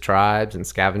indigenous tribes and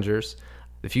scavengers.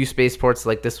 The few spaceports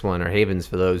like this one are havens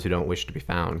for those who don't wish to be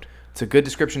found." It's a good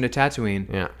description to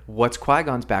Tatooine. Yeah. What's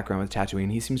Qui-Gon's background with Tatooine?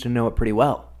 He seems to know it pretty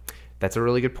well. That's a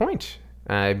really good point.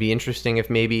 It'd be interesting if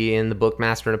maybe in the book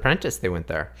Master and Apprentice they went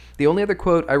there. The only other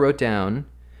quote I wrote down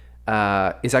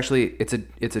is actually it's a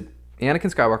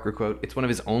Anakin Skywalker quote. It's one of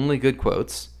his only good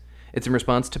quotes. It's in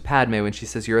response to Padme when she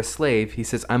says, "You're a slave." He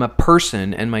says, "I'm a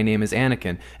person and my name is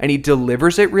Anakin." And he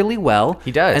delivers it really well.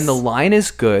 He does. And the line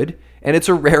is good, and it's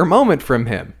a rare moment from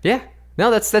him. Yeah. No,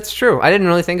 that's true. I didn't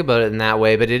really think about it in that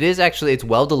way, but it is actually, it's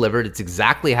well delivered. It's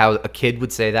exactly how a kid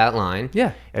would say that line.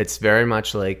 Yeah. It's very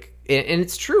much like, and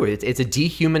it's true. It's a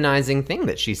dehumanizing thing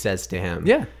that she says to him.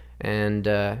 Yeah. And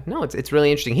no, it's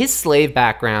really interesting. His slave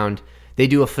background, they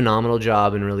do a phenomenal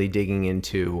job in really digging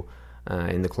into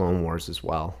in the Clone Wars as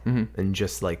well. And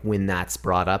just like when that's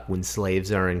brought up, when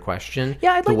slaves are in question,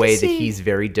 I'd the like way to see... that he's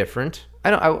very different.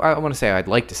 I want to say I'd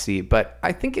like to see, but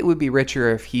I think it would be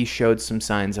richer if he showed some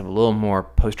signs of a little more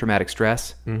post-traumatic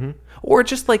stress. Or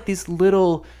just like these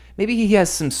little... Maybe he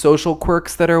has some social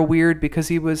quirks that are weird because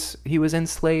he was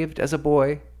enslaved as a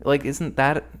boy. Like, isn't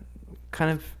that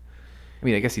kind of... I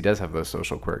mean, I guess he does have those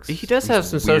social quirks. He does have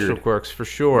some social quirks for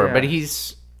sure, but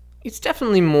he's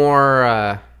definitely more...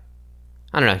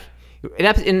 I don't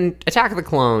know. In Attack of the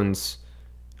Clones,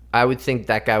 I would think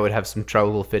that guy would have some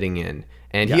trouble fitting in.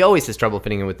 And he always has trouble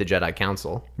fitting in with the Jedi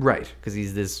Council. Right. Because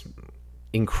he's this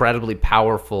incredibly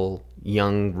powerful,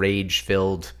 young,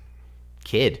 rage-filled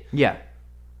kid. Yeah.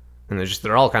 And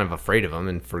they're all kind of afraid of him,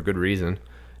 and for good reason.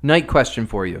 Night question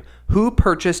for you. Who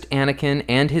purchased Anakin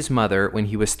and his mother when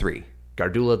he was 3?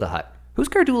 Gardula the Hutt. Who's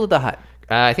Gardula the Hutt?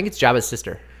 I think it's Jabba's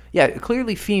sister. Yeah,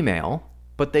 clearly female,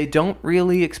 but they don't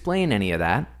really explain any of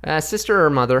that. Sister or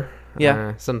mother.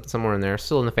 Yeah. Somewhere in there.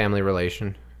 Still in the family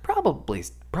relation.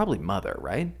 Probably mother,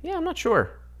 right? Yeah, I'm not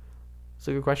sure. It's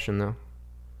a good question, though.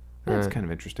 That's kind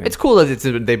of interesting. It's cool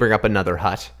that they bring up another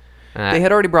Hutt. They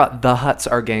had already brought the Hutts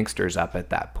are gangsters up at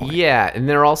that point. Yeah, and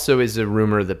there also is a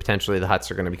rumor that potentially the Hutts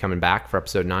are going to be coming back for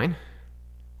Episode 9.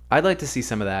 I'd like to see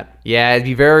some of that. Yeah, it'd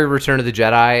be very Return of the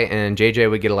Jedi, and JJ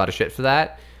would get a lot of shit for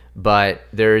that. But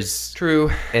there's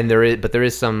True, and there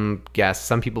is some guess.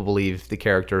 Some people believe the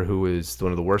character who is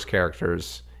one of the worst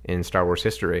characters in Star Wars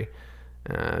history,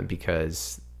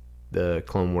 because the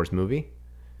Clone Wars movie,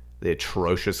 the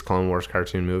atrocious Clone Wars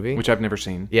cartoon movie, which I've never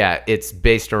seen. Yeah, it's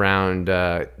based around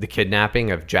the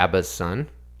kidnapping of Jabba's son.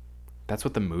 That's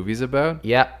what the movie's about?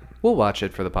 Yep. We'll watch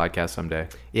it for the podcast someday.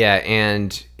 Yeah,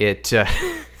 and it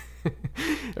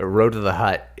Road to the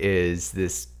Hutt is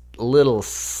this little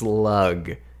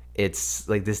slug. It's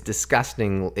like this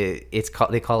disgusting.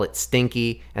 They call it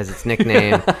Stinky as its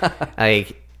nickname.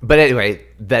 But anyway,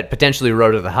 that potentially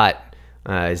Road to the Hutt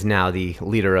is now the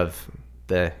leader of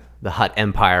the Hutt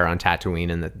Empire on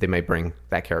Tatooine, and that they might bring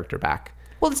that character back.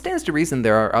 Well, it stands to reason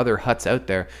there are other Hutts out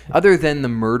there. Other than the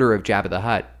murder of Jabba the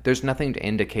Hutt, there's nothing to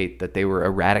indicate that they were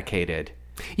eradicated.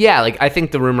 Yeah, I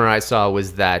think the rumor I saw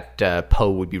was that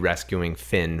Poe would be rescuing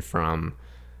Finn from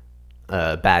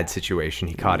a bad situation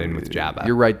he caught in with Jabba.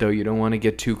 You're right, though. You don't want to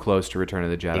get too close to Return of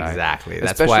the Jedi. Exactly.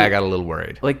 That's why I got a little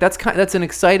worried. That's an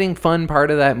exciting, fun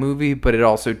part of that movie, but it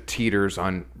also teeters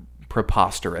on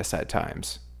preposterous at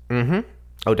times. Mm-hmm.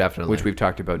 Oh, definitely. Which we've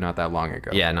talked about not that long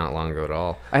ago. Yeah, not long ago at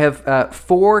all. I have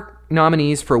 4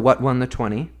 nominees for What Won the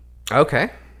 20. Okay.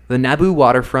 The Naboo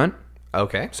Waterfront.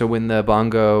 Okay. So when the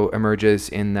bongo emerges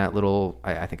in that little,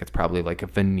 I think it's probably like a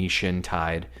Venetian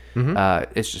tide,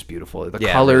 it's just beautiful. The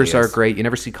colors are great. You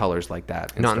never see colors like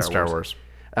that Not in Star Wars.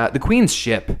 The Queen's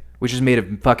ship, which is made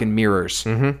of fucking mirrors.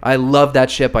 I love that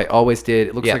ship. I always did.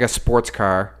 It looks like a sports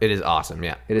car. It is awesome,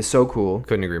 yeah. It is so cool.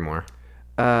 Couldn't agree more.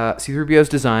 C-3PO's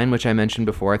design, which I mentioned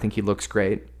before, I think he looks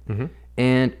great.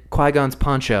 And Qui-Gon's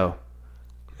poncho.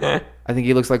 I think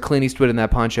he looks like Clint Eastwood in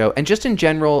that poncho. And just in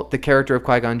general, the character of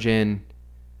Qui-Gon Jinn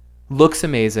looks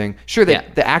amazing. Sure,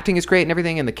 the acting is great and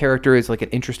everything, and the character is like an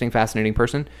interesting, fascinating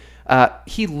person.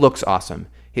 He looks awesome.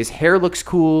 His hair looks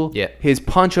cool. Yeah. His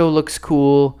poncho looks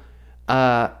cool.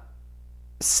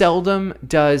 Seldom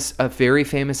does a very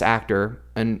famous actor,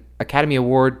 an Academy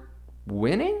Award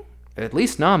winning, at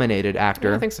least nominated actor.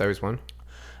 Yeah, I think so. He's won.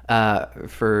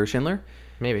 For Schindler?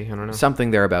 Maybe. I don't know. Something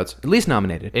thereabouts. At least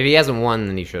nominated. If he hasn't won,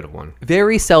 then he should have won.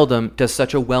 Very seldom does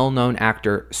such a well-known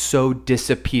actor so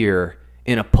disappear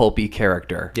in a pulpy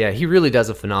character. Yeah, he really does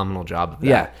a phenomenal job of that.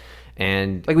 Yeah.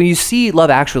 And like when you see Love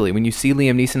Actually, when you see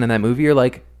Liam Neeson in that movie, you're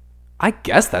like, I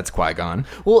guess that's Qui-Gon.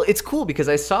 Well, it's cool because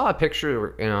I saw a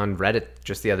picture on Reddit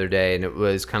just the other day, and it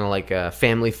was kind of like a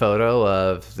family photo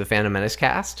of the Phantom Menace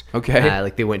cast. Okay.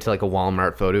 Like they went to like a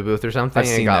Walmart photo booth or something. I've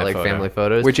seen and got that like photo. family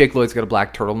photos. Where Jake Lloyd's got a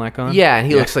black turtleneck on. Yeah, and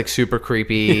he looks like super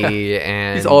creepy.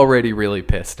 And he's already really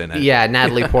pissed in it. Yeah,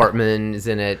 Natalie Portman is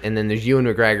in it, and then there's Ewan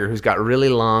McGregor who's got really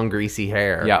long, greasy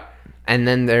hair. Yeah. And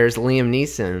then there's Liam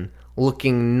Neeson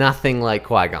looking nothing like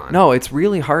Qui-Gon. No, it's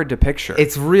really hard to picture.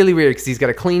 It's really weird because he's got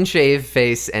a clean-shaved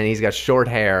face and he's got short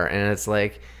hair, and it's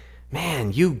like,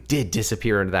 man, you did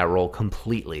disappear into that role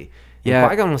completely. And Yeah.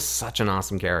 Qui-Gon was such an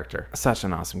awesome character. Such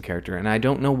an awesome character, and I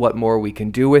don't know what more we can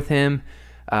do with him.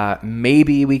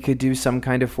 Maybe we could do some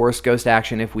kind of Force Ghost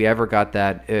action if we ever got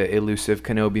that elusive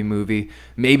Kenobi movie.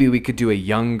 Maybe we could do a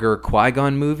younger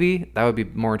Qui-Gon movie. That would be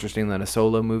more interesting than a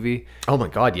Solo movie. Oh my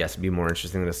god, yes, it'd be more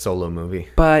interesting than a Solo movie.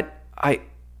 But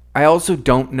I also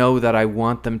don't know that I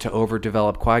want them to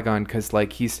overdevelop Qui-Gon because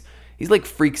like he's like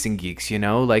Freaks and Geeks, you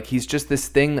know? Like he's just this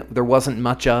thing that there wasn't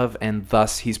much of, and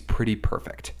thus he's pretty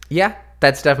perfect. Yeah,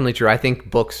 that's definitely true. I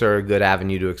think books are a good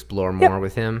avenue to explore more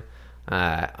with him.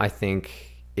 I think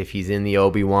if he's in the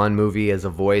Obi-Wan movie as a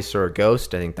voice or a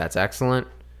ghost, I think that's excellent.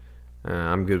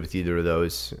 I'm good with either of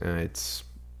those.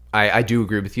 I do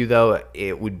agree with you, though.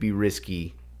 It would be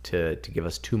risky to give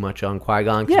us too much on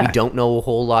Qui-Gon because we don't know a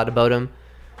whole lot about him.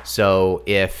 So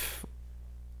if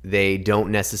they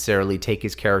don't necessarily take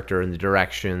his character in the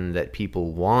direction that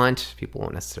people want, people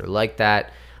won't necessarily like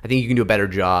that. I think you can do a better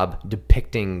job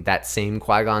depicting that same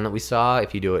Qui-Gon that we saw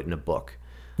if you do it in a book.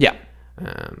 Yeah.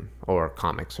 or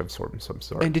comics of some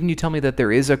sort. And didn't you tell me that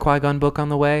there is a Qui-Gon book on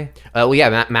the way? Well,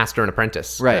 yeah, Master and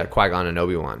Apprentice, Right. Qui-Gon and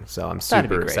Obi-Wan. So I'm That'd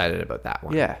be super great. excited about that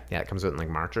one. Yeah. Yeah, it comes out in like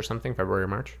March or something, February or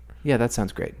March. Yeah, that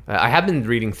sounds great. I have been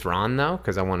reading Thrawn, though,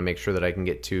 because I want to make sure that I can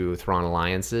get to Thrawn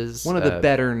Alliances. One of the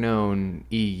better known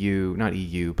not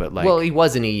EU, but like... Well, he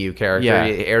was an EU character. Yeah.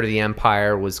 Heir to the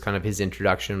Empire was kind of his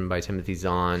introduction by Timothy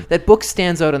Zahn. That book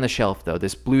stands out on the shelf, though.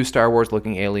 This blue Star Wars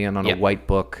looking alien on Yeah. a white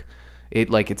book.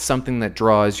 It's something that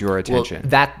draws your attention.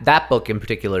 Well, that book in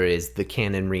particular is the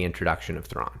canon reintroduction of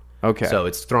Thrawn. Okay. So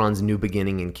it's Thrawn's new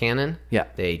beginning in canon. Yeah.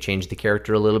 They changed the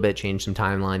character a little bit, changed some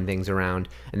timeline things around,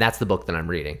 and that's the book that I'm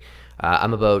reading.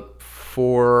 I'm about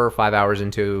 4 or 5 hours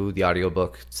into the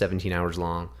audiobook, 17 hours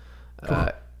long.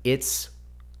 It's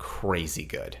crazy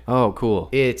good. Oh, cool.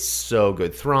 It's so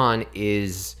good. Thrawn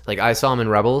is, like, I saw him in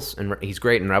Rebels, and he's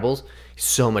great in Rebels. He's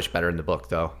so much better in the book,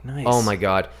 though. Nice. Oh, my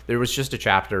God. There was just a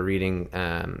chapter reading.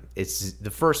 It's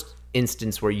the first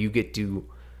instance where you get to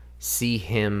see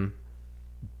him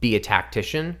be a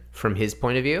tactician from his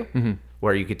point of view,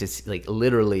 where you get to see, like,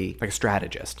 literally... Like a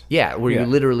strategist. Yeah, where you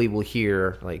literally will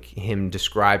hear, like, him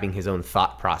describing his own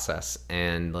thought process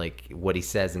and, like, what he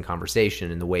says in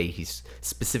conversation and the way he's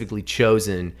specifically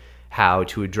chosen how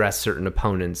to address certain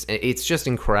opponents. It's just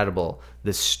incredible,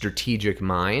 the strategic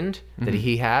mind that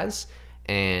he has.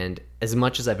 And as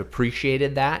much as I've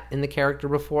appreciated that in the character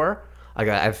before,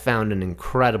 I've found an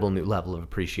incredible new level of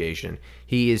appreciation.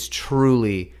 He is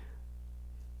truly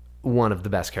one of the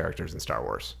best characters in Star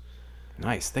Wars.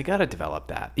 Nice. They got to develop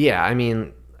that. Yeah, I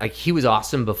mean, like, he was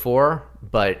awesome before,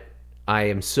 but I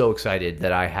am so excited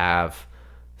that I have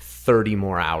 30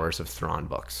 more hours of Thrawn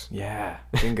books. Yeah.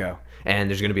 Bingo. And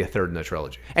there's going to be a third in the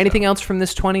trilogy. Anything else from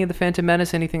this 20 of the Phantom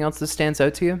Menace? Anything else that stands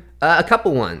out to you? A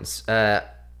couple ones.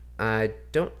 I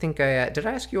don't think did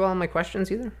I ask you all my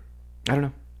questions either? I don't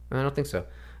know. I don't think so.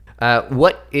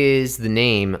 What is the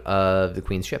name of the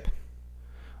Queen's ship?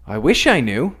 I wish I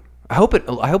knew. I hope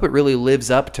it really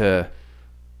lives up to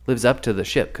the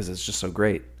ship because it's just so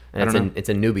great. It's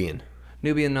a Nubian.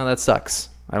 Nubian, no, that sucks.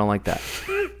 I don't like that.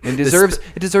 It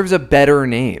deserves a better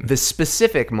name. The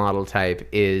specific model type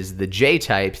is the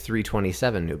J-type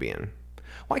 327 Nubian.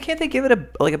 Why can't they give it a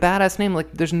badass name?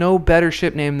 Like, there's no better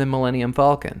ship name than Millennium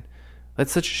Falcon.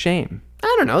 That's such a shame.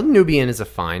 I don't know. Nubian is a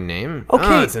fine name. Okay.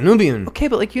 Oh, it's a Nubian. Okay,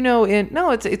 but like,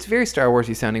 it's very Star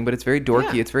Warsy sounding, but it's very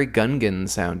dorky. Yeah. It's very Gungan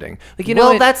sounding.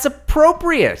 Like, that's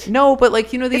appropriate. No, but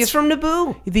like, it's from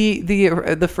Naboo.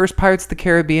 The first Pirates of the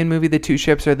Caribbean movie, the two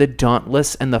ships are the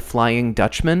Dauntless and the Flying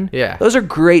Dutchman. Yeah, those are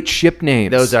great ship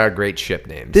names. Those are great ship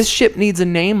names. This ship needs a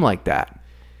name like that.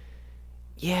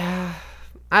 Yeah,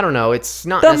 I don't know. It's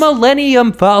not the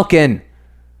Millennium Falcon.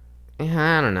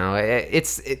 I don't know.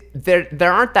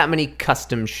 There aren't that many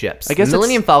custom ships. I guess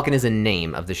Millennium Falcon is a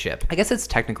name of the ship. I guess it's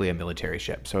technically a military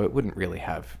ship, so it wouldn't really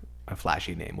have a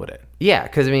flashy name, would it? Yeah,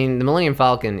 because I mean, the Millennium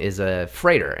Falcon is a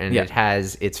freighter, and it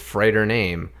has its freighter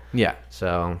name. Yeah.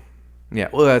 So. Yeah.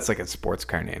 Well, that's like a sports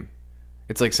car name.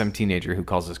 It's like some teenager who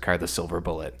calls his car the Silver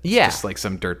Bullet. It's just like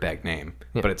some dirtbag name,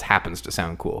 but it happens to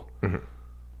sound cool. Mm-hmm.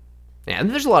 Yeah, and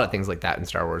there's a lot of things like that in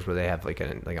Star Wars where they have like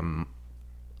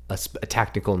a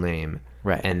tactical name,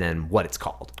 right, and then what it's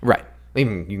called, right.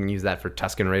 Even you can use that for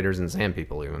Tusken Raiders and Sand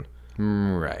People, even.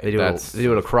 Right. They do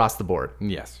it across the board.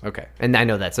 Yes. Okay. And I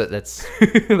know that's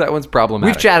that one's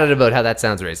problematic. We've chatted about how that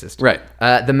sounds racist. Right.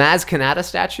 The Maz Kanata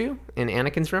statue in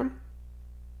Anakin's room.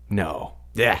 No.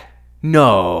 Yeah.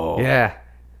 No. Yeah.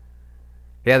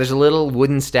 Yeah. There's a little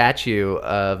wooden statue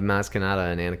of Maz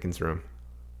Kanata in Anakin's room.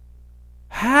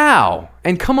 How?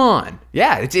 And come on.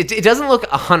 Yeah. It doesn't look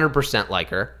 100% like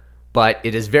her, but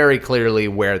it is very clearly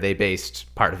where they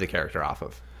based part of the character off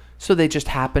of. So they just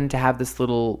happen to have this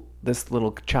little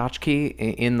tchotchke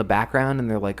in the background, and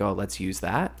they're like, "Oh, let's use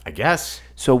that." I guess.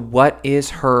 So, what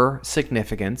is her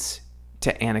significance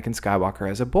to Anakin Skywalker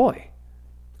as a boy?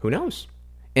 Who knows?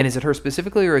 And is it her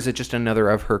specifically, or is it just another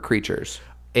of her creatures?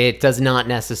 It does not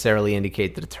necessarily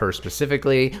indicate that it's her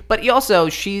specifically, but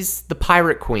she's the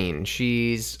pirate queen.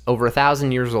 She's over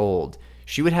 1,000 years old.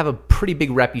 She would have a pretty big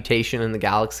reputation in the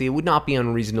galaxy. It would not be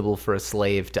unreasonable for a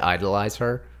slave to idolize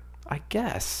her. I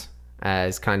guess.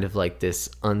 As kind of like this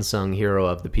unsung hero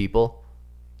of the people.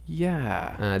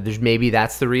 Yeah. Maybe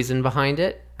that's the reason behind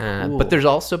it. Cool. But there's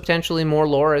also potentially more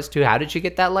lore as to how did she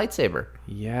get that lightsaber.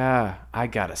 Yeah, I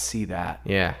gotta see that.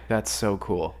 Yeah. That's so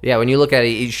cool. Yeah, when you look at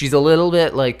it, she's a little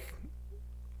bit like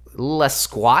less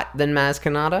squat than Maz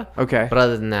Kanata. Okay. But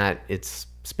other than that, it's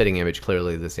spitting image,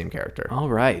 clearly the same character. All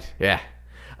right. Yeah.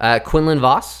 Quinlan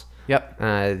Vos. Yep.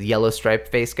 The yellow striped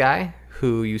face guy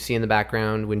who you see in the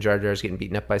background when Jar Jar's getting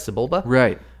beaten up by Sebulba.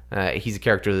 Right. He's a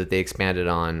character that they expanded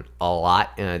on a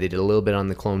lot. They did a little bit on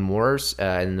the Clone Wars,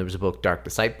 and there was a book, Dark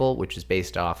Disciple, which is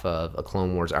based off of a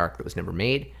Clone Wars arc that was never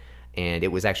made. And it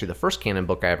was actually the first canon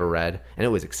book I ever read, and it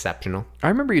was exceptional. I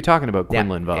remember you talking about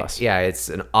Quinlan Vos. Yeah, it's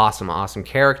an awesome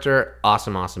character,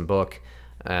 awesome book.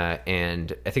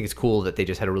 And I think it's cool that they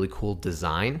just had a really cool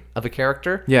design of a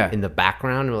character in the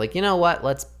background. And we're like, you know what?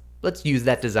 Let's use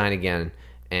that design again.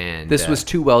 And this was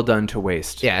too well done to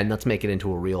waste. Yeah, and let's make it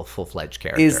into a real full-fledged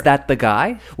character. Is that the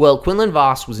guy? Well, Quinlan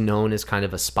Vos was known as kind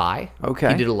of a spy.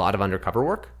 Okay. He did a lot of undercover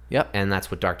work. Yep. And that's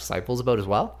what Dark Disciple is about as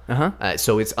well. Uh-huh.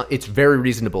 So it's very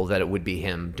reasonable that it would be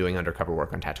him doing undercover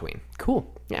work on Tatooine. Cool.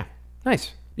 Yeah.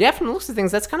 Nice. Yeah, from the looks of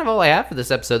things, that's kind of all I have for this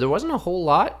episode. There wasn't a whole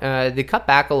lot. They cut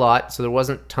back a lot, so there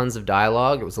wasn't tons of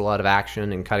dialogue. It was a lot of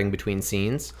action and cutting between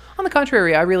scenes. On the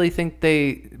contrary, I really think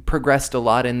they progressed a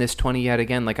lot in this 20 yet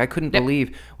again. Like, I couldn't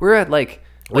believe we're at Wait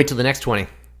till the next 20.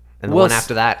 And the one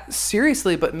after that.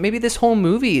 Seriously, but maybe this whole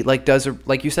movie does,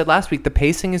 like you said last week, the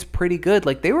pacing is pretty good.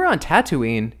 Like, they were on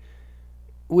Tatooine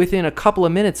within a couple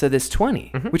of minutes of this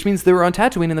 20, which means they were on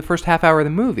Tatooine in the first half hour of the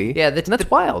movie. Yeah,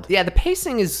 that's wild. Yeah, the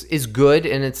pacing is good,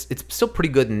 and it's still pretty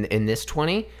good in this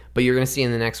 20, but you're going to see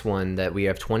in the next one that we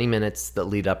have 20 minutes that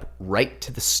lead up right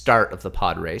to the start of the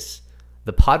pod race.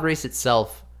 The pod race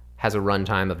itself has a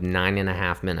runtime of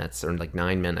 9.5 minutes, or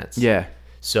 9 minutes. Yeah.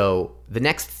 So the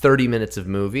next 30 minutes of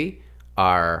movie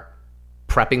are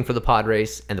prepping for the pod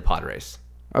race and the pod race.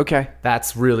 Okay.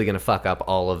 That's really going to fuck up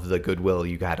all of the goodwill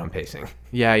you had on pacing.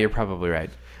 Yeah, you're probably right.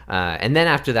 And then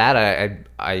after that,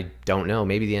 I don't know.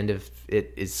 Maybe the end of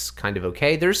it is kind of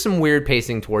okay. There's some weird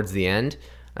pacing towards the end.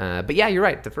 But yeah, you're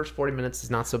right. The first 40 minutes is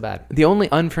not so bad. The only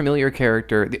familiar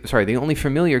character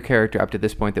up to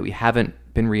this point that we haven't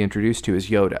been reintroduced to is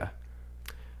Yoda.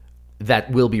 That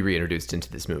will be reintroduced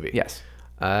into this movie. Yes.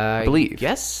 I believe.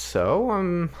 Guess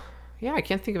so. Yeah, I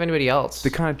can't think of anybody else. They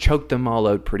kind of choked them all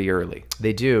out pretty early.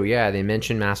 They do, yeah. They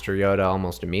mention Master Yoda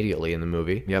almost immediately in the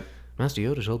movie. Yep. Master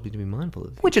Yoda told me to be mindful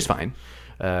of. Which is fine.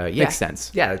 Yeah. Makes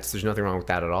sense. Yeah, there's nothing wrong with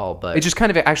that at all. But it just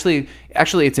kind of actually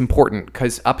it's important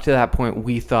because up to that point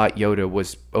we thought Yoda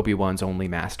was Obi-Wan's only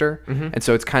master, and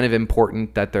so it's kind of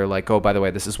important that they're like, oh, by the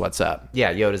way, this is what's up.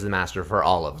 Yeah, Yoda's the master for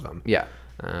all of them. Yeah.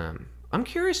 I'm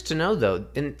curious to know, though,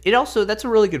 and it also, that's a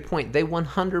really good point. They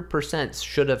 100%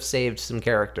 should have saved some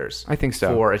characters. I think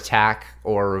so. For Attack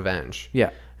or Revenge.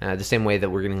 Yeah. The same way that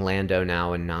we're getting Lando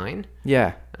now in 9.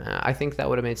 Yeah. I think that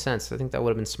would have made sense. I think that would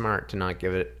have been smart to not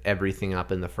give it everything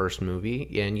up in the first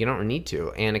movie, and you don't need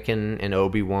to. Anakin and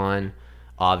Obi-Wan,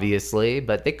 obviously,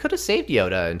 but they could have saved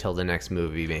Yoda until the next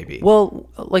movie, maybe. Well,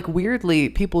 weirdly,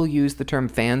 people use the term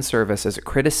fan service as a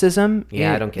criticism.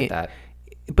 Yeah, I don't get that.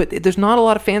 But there's not a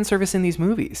lot of fan service in these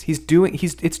movies.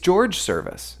 It's George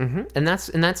service. Mm-hmm. And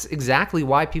that's exactly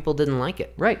why people didn't like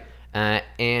it. Right.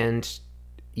 And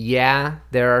yeah,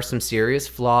 there are some serious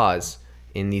flaws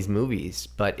in these movies,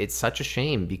 but it's such a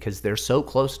shame because they're so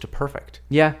close to perfect.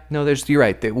 Yeah, no, you're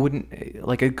right. They wouldn't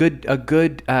a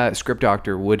good script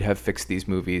doctor would have fixed these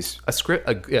movies.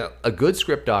 A good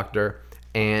script doctor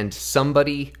and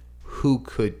somebody who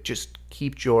could just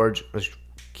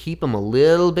keep him a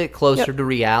little bit closer to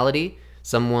reality.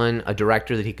 A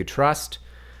director that he could trust.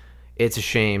 It's a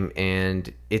shame,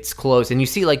 and it's close. And you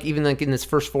see, even in this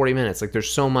first 40 minutes, there's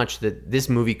so much that this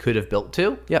movie could have built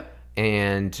to. Yep.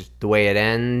 And the way it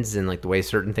ends, and the way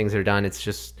certain things are done,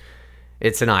 it's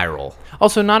an eye roll.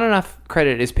 Also, not enough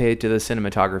credit is paid to the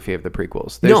cinematography of the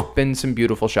prequels. There's been some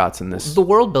beautiful shots in this. The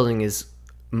world building is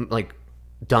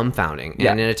dumbfounding.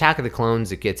 And in Attack of the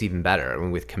Clones, it gets even better.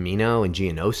 With Kamino and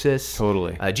Geonosis.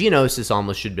 Totally. Geonosis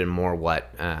almost should have been more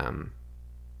what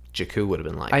Jakku would have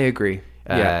been like. I agree.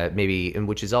 Maybe, and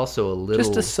which is also a little...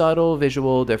 Just a subtle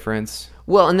visual difference.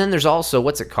 Well, and then there's also,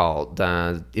 what's it called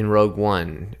in Rogue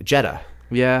One? Jeddah.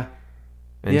 Yeah.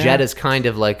 And Jeddah's kind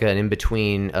of like an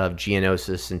in-between of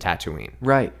Geonosis and Tatooine.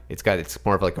 Right. It's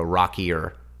more of a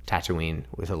rockier Tatooine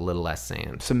with a little less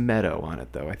sand. Some meadow on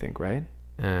it, though, I think, right?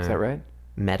 Is that right?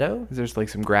 Meadow? There's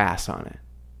some grass on it.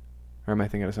 Or am I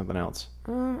thinking of something else?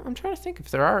 I'm trying to think if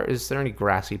there are. Is there any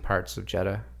grassy parts of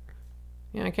Jeddah?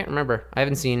 Yeah, I can't remember. I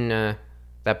haven't seen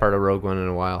that part of Rogue One in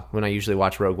a while. When I usually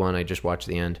watch Rogue One, I just watch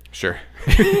the end. Sure.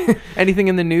 Anything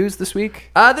in the news this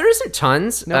week? There isn't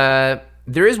tons. Nope.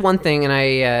 There is one thing,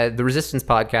 and the Resistance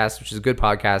podcast, which is a good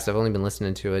podcast. I've only been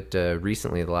listening to it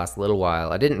recently, the last little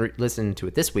while. I didn't listen to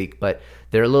it this week, but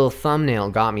their little thumbnail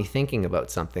got me thinking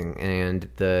about something. And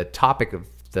the topic of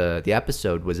the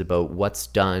episode was about what's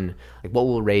done, what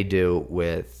will Rey do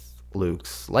with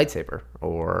Luke's lightsaber,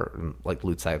 or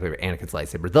Luke's lightsaber, Anakin's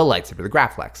lightsaber, the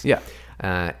Graflex. Yeah.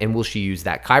 And will she use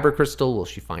that Kyber crystal? Will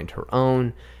she find her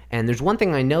own? And there's one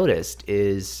thing I noticed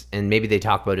is, and maybe they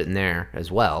talk about it in there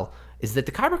as well, is that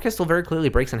the kyber crystal very clearly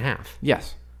breaks in half.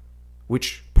 Yes.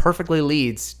 Which perfectly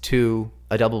leads to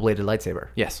a double-bladed lightsaber.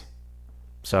 Yes.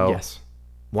 So Yes.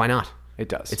 why not? It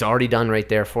does. It's already done right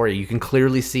there for you. You can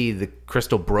clearly see the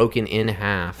crystal broken in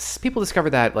half. People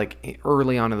discovered that like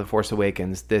early on in The Force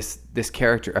Awakens, this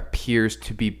character appears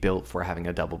to be built for having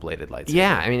a double-bladed lightsaber.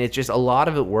 Yeah, I mean, it's just a lot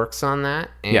of it works on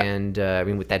that. And I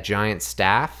mean, with that giant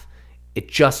staff, it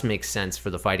just makes sense for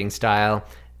the fighting style.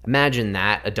 Imagine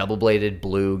that, a double-bladed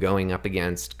blue going up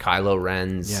against Kylo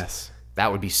Ren's. Yes.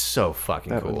 That would be so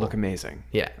fucking That cool. would look amazing.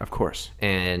 Yeah. Of course.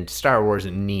 And Star Wars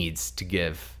needs to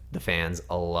give the fans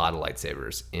a lot of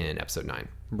lightsabers in Episode 9.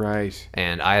 Right.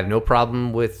 And I have no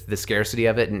problem with the scarcity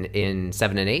of it in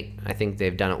 7 and 8. I think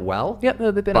they've done it well. Yep,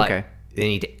 they've been but okay. They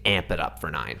need to amp it up for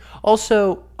 9.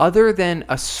 Also, other than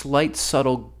a slight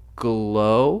subtle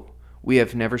glow, we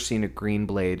have never seen a green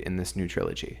blade in this new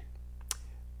trilogy.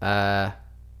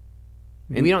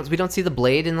 We don't see the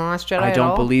blade in The Last Jedi I at don't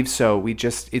all? believe so. It's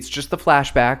just the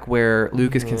flashback where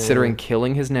Luke is considering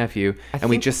killing his nephew, and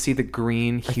we just see the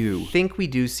green hue. I think we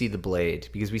do see the blade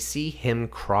because we see him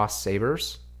cross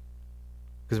sabers.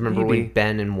 Because remember Maybe. when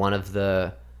Ben in one of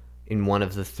the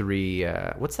 3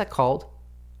 what's that called?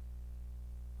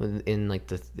 In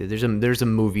like there's a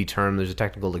movie term. There's a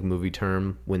technical like movie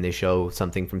term when they show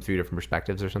something from 3 different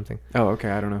perspectives or something. Oh,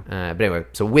 okay. I don't know. But anyway,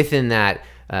 so within that,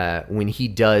 when he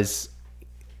does.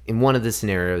 In one of the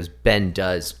scenarios, Ben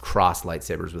does cross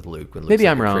lightsabers with Luke when Luke's Maybe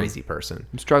like I'm a wrong. crazy person.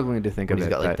 I'm struggling to think When of he's it.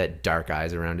 got like but- that dark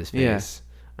eyes around his Yeah. face.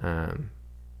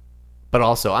 But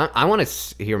also, I want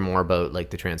to hear more about like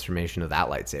the transformation of that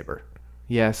lightsaber.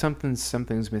 Yeah,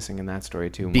 something's missing in that story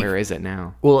too. Where is it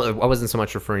now? Well, I wasn't so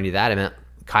much referring to that. I meant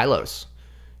Kylo's.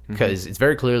 Because it's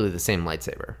very clearly the same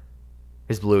lightsaber.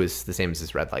 His blue is the same as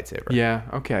his red lightsaber. Yeah.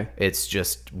 Okay. It's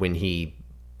just when he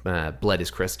bled his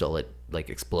crystal, it like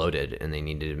exploded, and they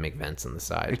needed to make vents on the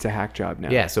side. It's a hack job now.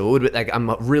 Yeah, so it would like I'm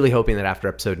really hoping that after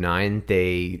Episode 9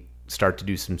 they start to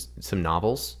do some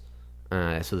novels,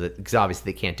 so that because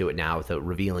obviously they can't do it now without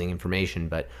revealing information.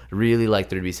 But I really like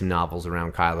there to be some novels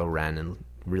around Kylo Ren and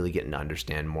really getting to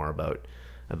understand more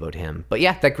about him. But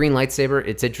yeah, that green lightsaber,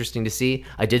 it's interesting to see.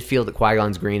 I did feel that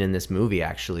Qui-Gon's green in this movie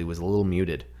actually was a little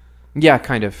muted. Yeah,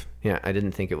 kind of. Yeah, I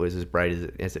didn't think it was as bright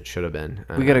as it should have been.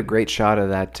 We got a great shot of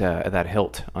that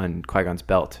hilt on Qui-Gon's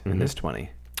belt in this 20.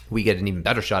 We get an even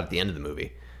better shot at the end of the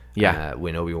movie. Yeah.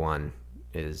 When Obi-Wan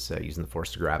is using the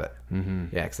Force to grab it.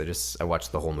 Mm-hmm. Yeah, because I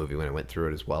watched the whole movie when I went through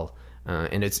it as well.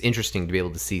 And it's interesting to be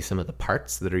able to see some of the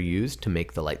parts that are used to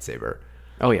make the lightsaber.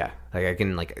 Oh yeah. Like I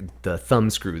can the thumb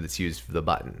screw that's used for the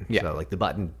button. Yeah. So like the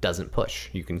button doesn't push.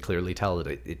 You can clearly tell that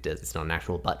it does. It's not an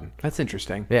actual button. That's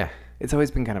interesting. Yeah. It's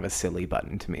always been kind of a silly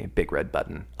button to me, big red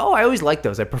button. Oh, I always liked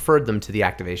those. I preferred them to the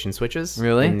activation switches.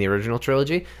 Really? In the original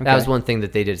trilogy. That was one thing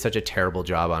that they did such a terrible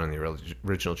job on in the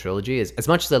original trilogy. Is as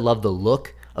much as I love the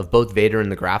look of both Vader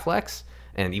and the Graflex,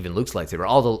 and even Luke's lightsaber,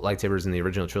 all the lightsabers in the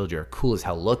original trilogy are cool as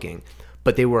hell looking,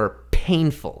 but they were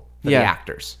painful for the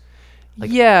actors.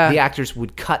 The actors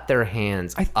would cut their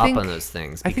hands up on those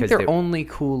things. I think they're only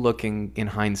cool looking in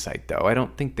hindsight, though. I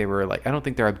don't think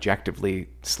they're objectively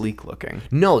sleek looking.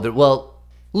 No,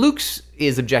 Luke's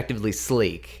is objectively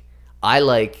sleek. I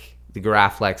like the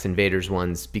Graflex and Vader's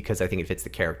ones because I think it fits the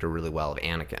character really well of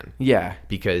Anakin. Yeah.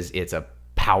 Because it's a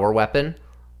power weapon.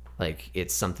 Like,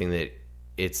 it's something that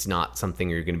it's not something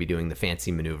you're going to be doing the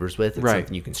fancy maneuvers with. It's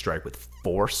something you can strike with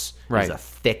force. Right. It's a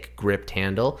thick, gripped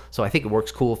handle. So I think it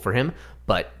works cool for him,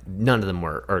 but none of them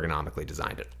were ergonomically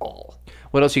designed at all.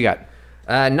 What else you got?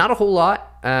 Not a whole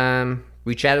lot.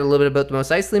 We chatted a little bit about the Mos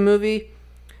Eisley movie.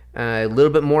 A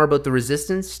little bit more about the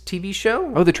Resistance TV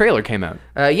show. Oh, the trailer came out.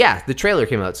 Yeah, the trailer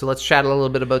came out. So let's chat a little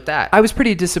bit about that. I was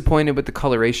pretty disappointed with the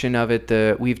coloration of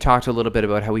it. We've talked a little bit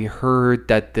about how we heard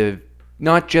that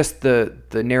not just the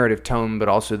narrative tone, but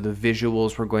also the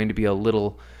visuals were going to be a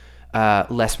little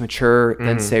less mature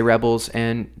than say Rebels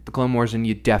and the Clone Wars, and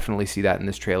you definitely see that in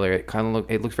this trailer.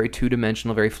 It looks very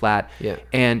two-dimensional, very flat,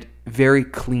 and very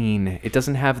clean. It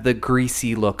doesn't have the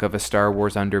greasy look of a Star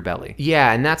Wars underbelly.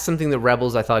 Yeah, and that's something that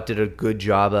Rebels I thought did a good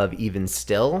job of even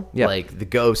still. Yep. Like the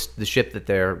Ghost, the ship that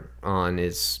they're on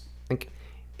is like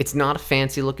it's not a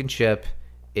fancy looking ship.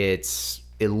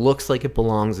 It looks like it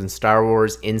belongs in Star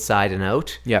Wars inside and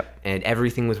out. Yep. And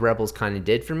everything with Rebels kind of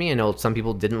did for me. I know some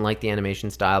people didn't like the animation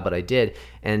style, but I did.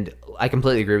 And I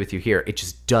completely agree with you here. It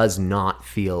just does not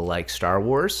feel like Star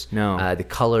Wars. No. The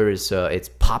color is, it's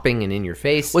popping and in your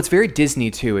face. Well, it's very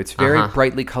Disney, too. It's very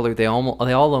brightly colored. They all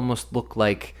almost look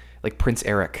like Prince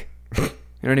Eric. You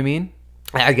know what I mean?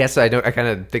 I guess I kind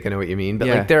of think I know what you mean, but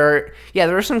Yeah. like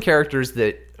there are some characters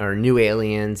that are new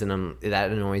aliens, and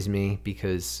that annoys me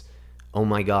because, oh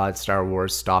my God, Star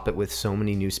Wars, stop it with so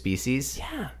many new species.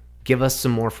 Yeah. Give us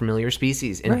some more familiar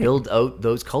species and Right. build out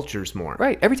those cultures more.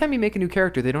 Right. Every time you make a new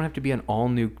character, they don't have to be an all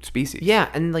new species. Yeah,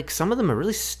 and like some of them are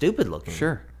really stupid looking.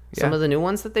 Sure. Some Yeah. of the new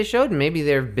ones that they showed, and maybe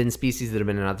there have been species that have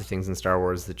been in other things in Star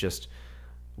Wars that just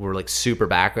were like super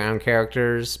background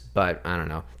characters, but I don't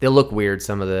know. They look weird,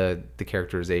 some of the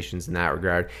characterizations in that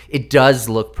regard. It does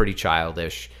look pretty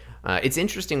childish. It's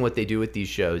interesting what they do with these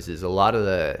shows is a lot of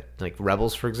the, like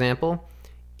Rebels, for example,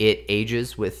 it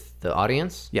ages with the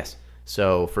audience. Yes.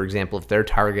 So, for example, if their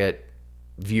target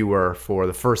viewer for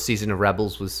the first season of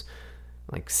Rebels was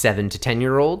like 7 to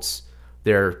 10-year-olds,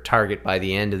 their target by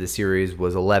the end of the series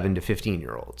was 11 to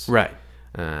 15-year-olds. Right.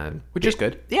 Which is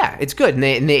good. Yeah, it's good. And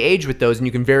they age with those, and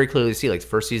you can very clearly see, like, the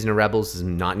first season of Rebels is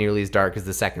not nearly as dark as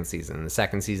the second season. The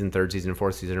second season, third season, and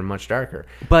fourth season are much darker.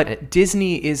 But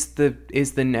Disney is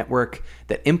the network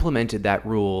that implemented that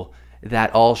rule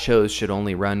that all shows should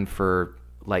only run for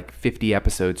like 50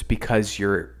 episodes because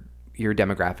your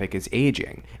demographic is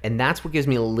aging. And that's what gives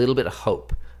me a little bit of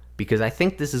hope, because I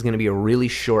think this is going to be a really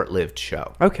short-lived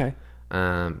show. Okay.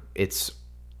 It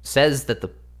says that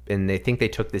and they think they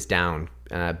took this down,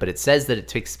 but it says that it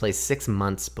takes place 6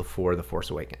 months before The Force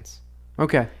Awakens.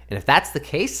 Okay. And if that's the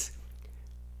case,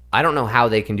 I don't know how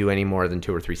they can do any more than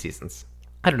 2 or 3 seasons.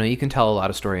 I don't know. You can tell a lot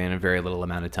of story in a very little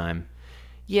amount of time.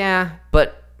 Yeah,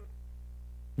 but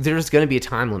there's going to be a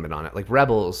time limit on it. Like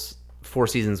Rebels, 4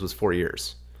 seasons was 4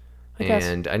 years.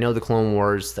 And I know the Clone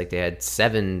Wars, like they had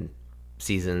 7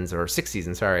 seasons, or 6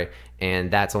 seasons, sorry, and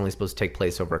that's only supposed to take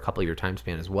place over a couple-year time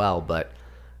span as well. But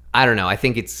I don't know. I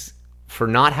think it's for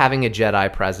not having a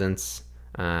Jedi presence,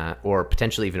 or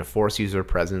potentially even a Force user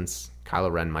presence.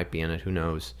 Kylo Ren might be in it. Who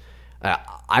knows?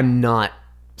 I'm not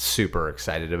super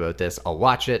excited about this. I'll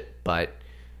watch it, but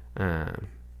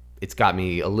it's got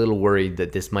me a little worried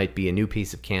that this might be a new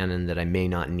piece of canon that I may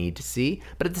not need to see.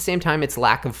 But at the same time, its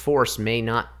lack of Force may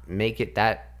not make it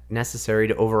that necessary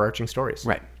to overarching stories.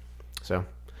 Right. So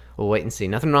we'll wait and see.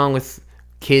 Nothing wrong with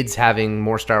kids having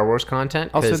more Star Wars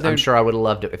content, because I'm sure I would have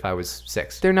loved it if I was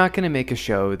 6. They're not going to make a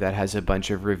show that has a bunch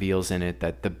of reveals in it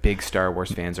that the big Star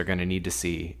Wars fans are going to need to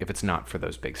see if it's not for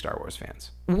those big Star Wars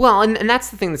fans. Well, and that's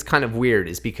the thing that's kind of weird,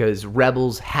 is because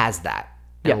Rebels has that.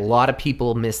 And a lot of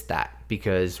people missed that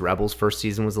because Rebels' first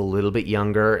season was a little bit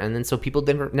younger, and then so people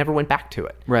never went back to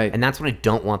it. Right. And that's what I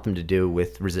don't want them to do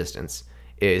with Resistance,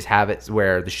 is have it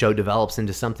where the show develops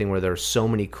into something where there are so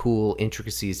many cool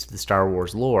intricacies to the Star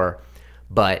Wars lore,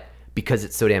 but because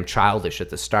it's so damn childish at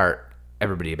the start,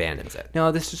 everybody abandons it.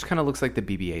 No, this just kind of looks like the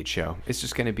BB-8 show. It's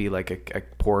just going to be like a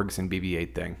Porgs and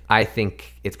BB-8 thing. I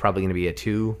think it's probably going to be a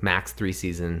 2, max 3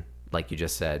 season, like you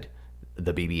just said,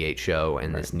 the BB-8 show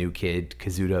and this new kid,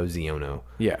 Kazuto Xiono.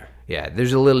 Yeah. Yeah,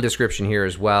 there's a little description here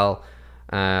as well.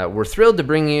 We're thrilled to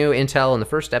bring you intel in the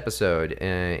first episode.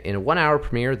 In a 1-hour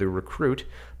premiere, The Recruit,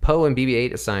 Poe and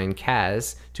BB-8 assign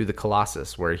Kaz to the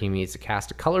Colossus, where he meets a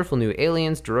cast of colorful new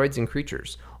aliens, droids, and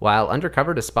creatures. While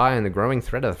undercover to spy on the growing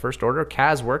threat of the First Order,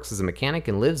 Kaz works as a mechanic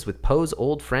and lives with Poe's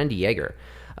old friend Yeager,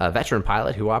 a veteran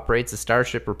pilot who operates a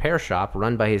starship repair shop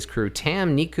run by his crew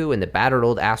Tam, Niku, and the battered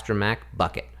old astromech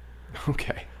Bucket.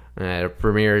 Okay. It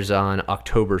premieres on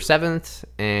October 7th,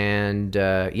 and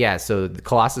so the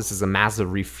Colossus is a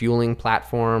massive refueling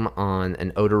platform on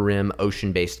an outer rim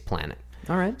ocean-based planet.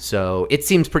 All right. So it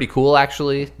seems pretty cool,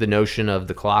 actually, the notion of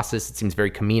the Colossus. It seems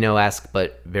very Camino-esque,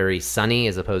 but very sunny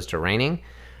as opposed to raining.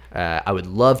 I would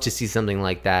love to see something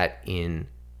like that in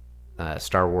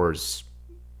Star Wars,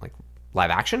 like live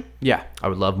action. Yeah. I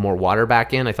would love more water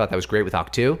back in. I thought that was great with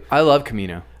Hawk 2. I love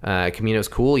Camino. Camino's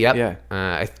cool, yep.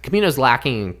 Yeah. Camino's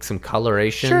lacking some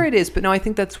coloration. Sure it is, but no, I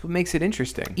think that's what makes it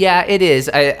interesting. Yeah, it is.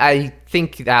 I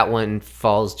think that one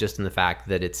falls just in the fact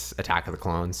that it's Attack of the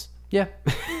Clones. Yeah.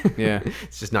 Yeah.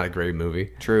 It's just not a great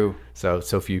movie. True. So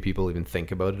few people even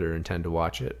think about it or intend to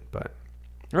watch it. But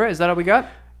all right, is that all we got?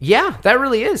 Yeah, that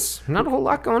really is. Not a whole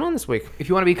lot going on this week. If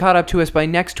you want to be caught up to us by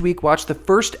next week, watch the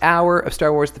first hour of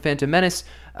Star Wars The Phantom Menace.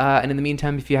 And in the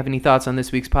meantime, if you have any thoughts on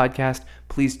this week's podcast,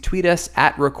 please tweet us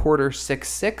at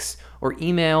Recorder66 or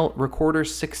email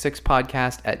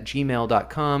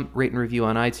recorder66podcast@gmail.com. Rate and review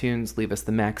on iTunes. Leave us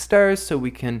the max stars so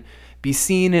we can be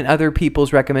seen in other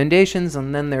people's recommendations.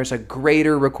 And then there's a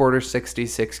greater Recorder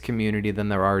 66 community than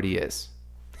there already is.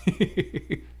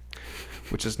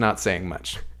 Which is not saying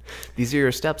much. These are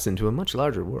your steps into a much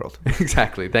larger world.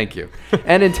 Exactly. Thank you.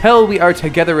 And until we are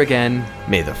together again,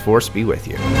 may the Force be with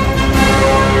you.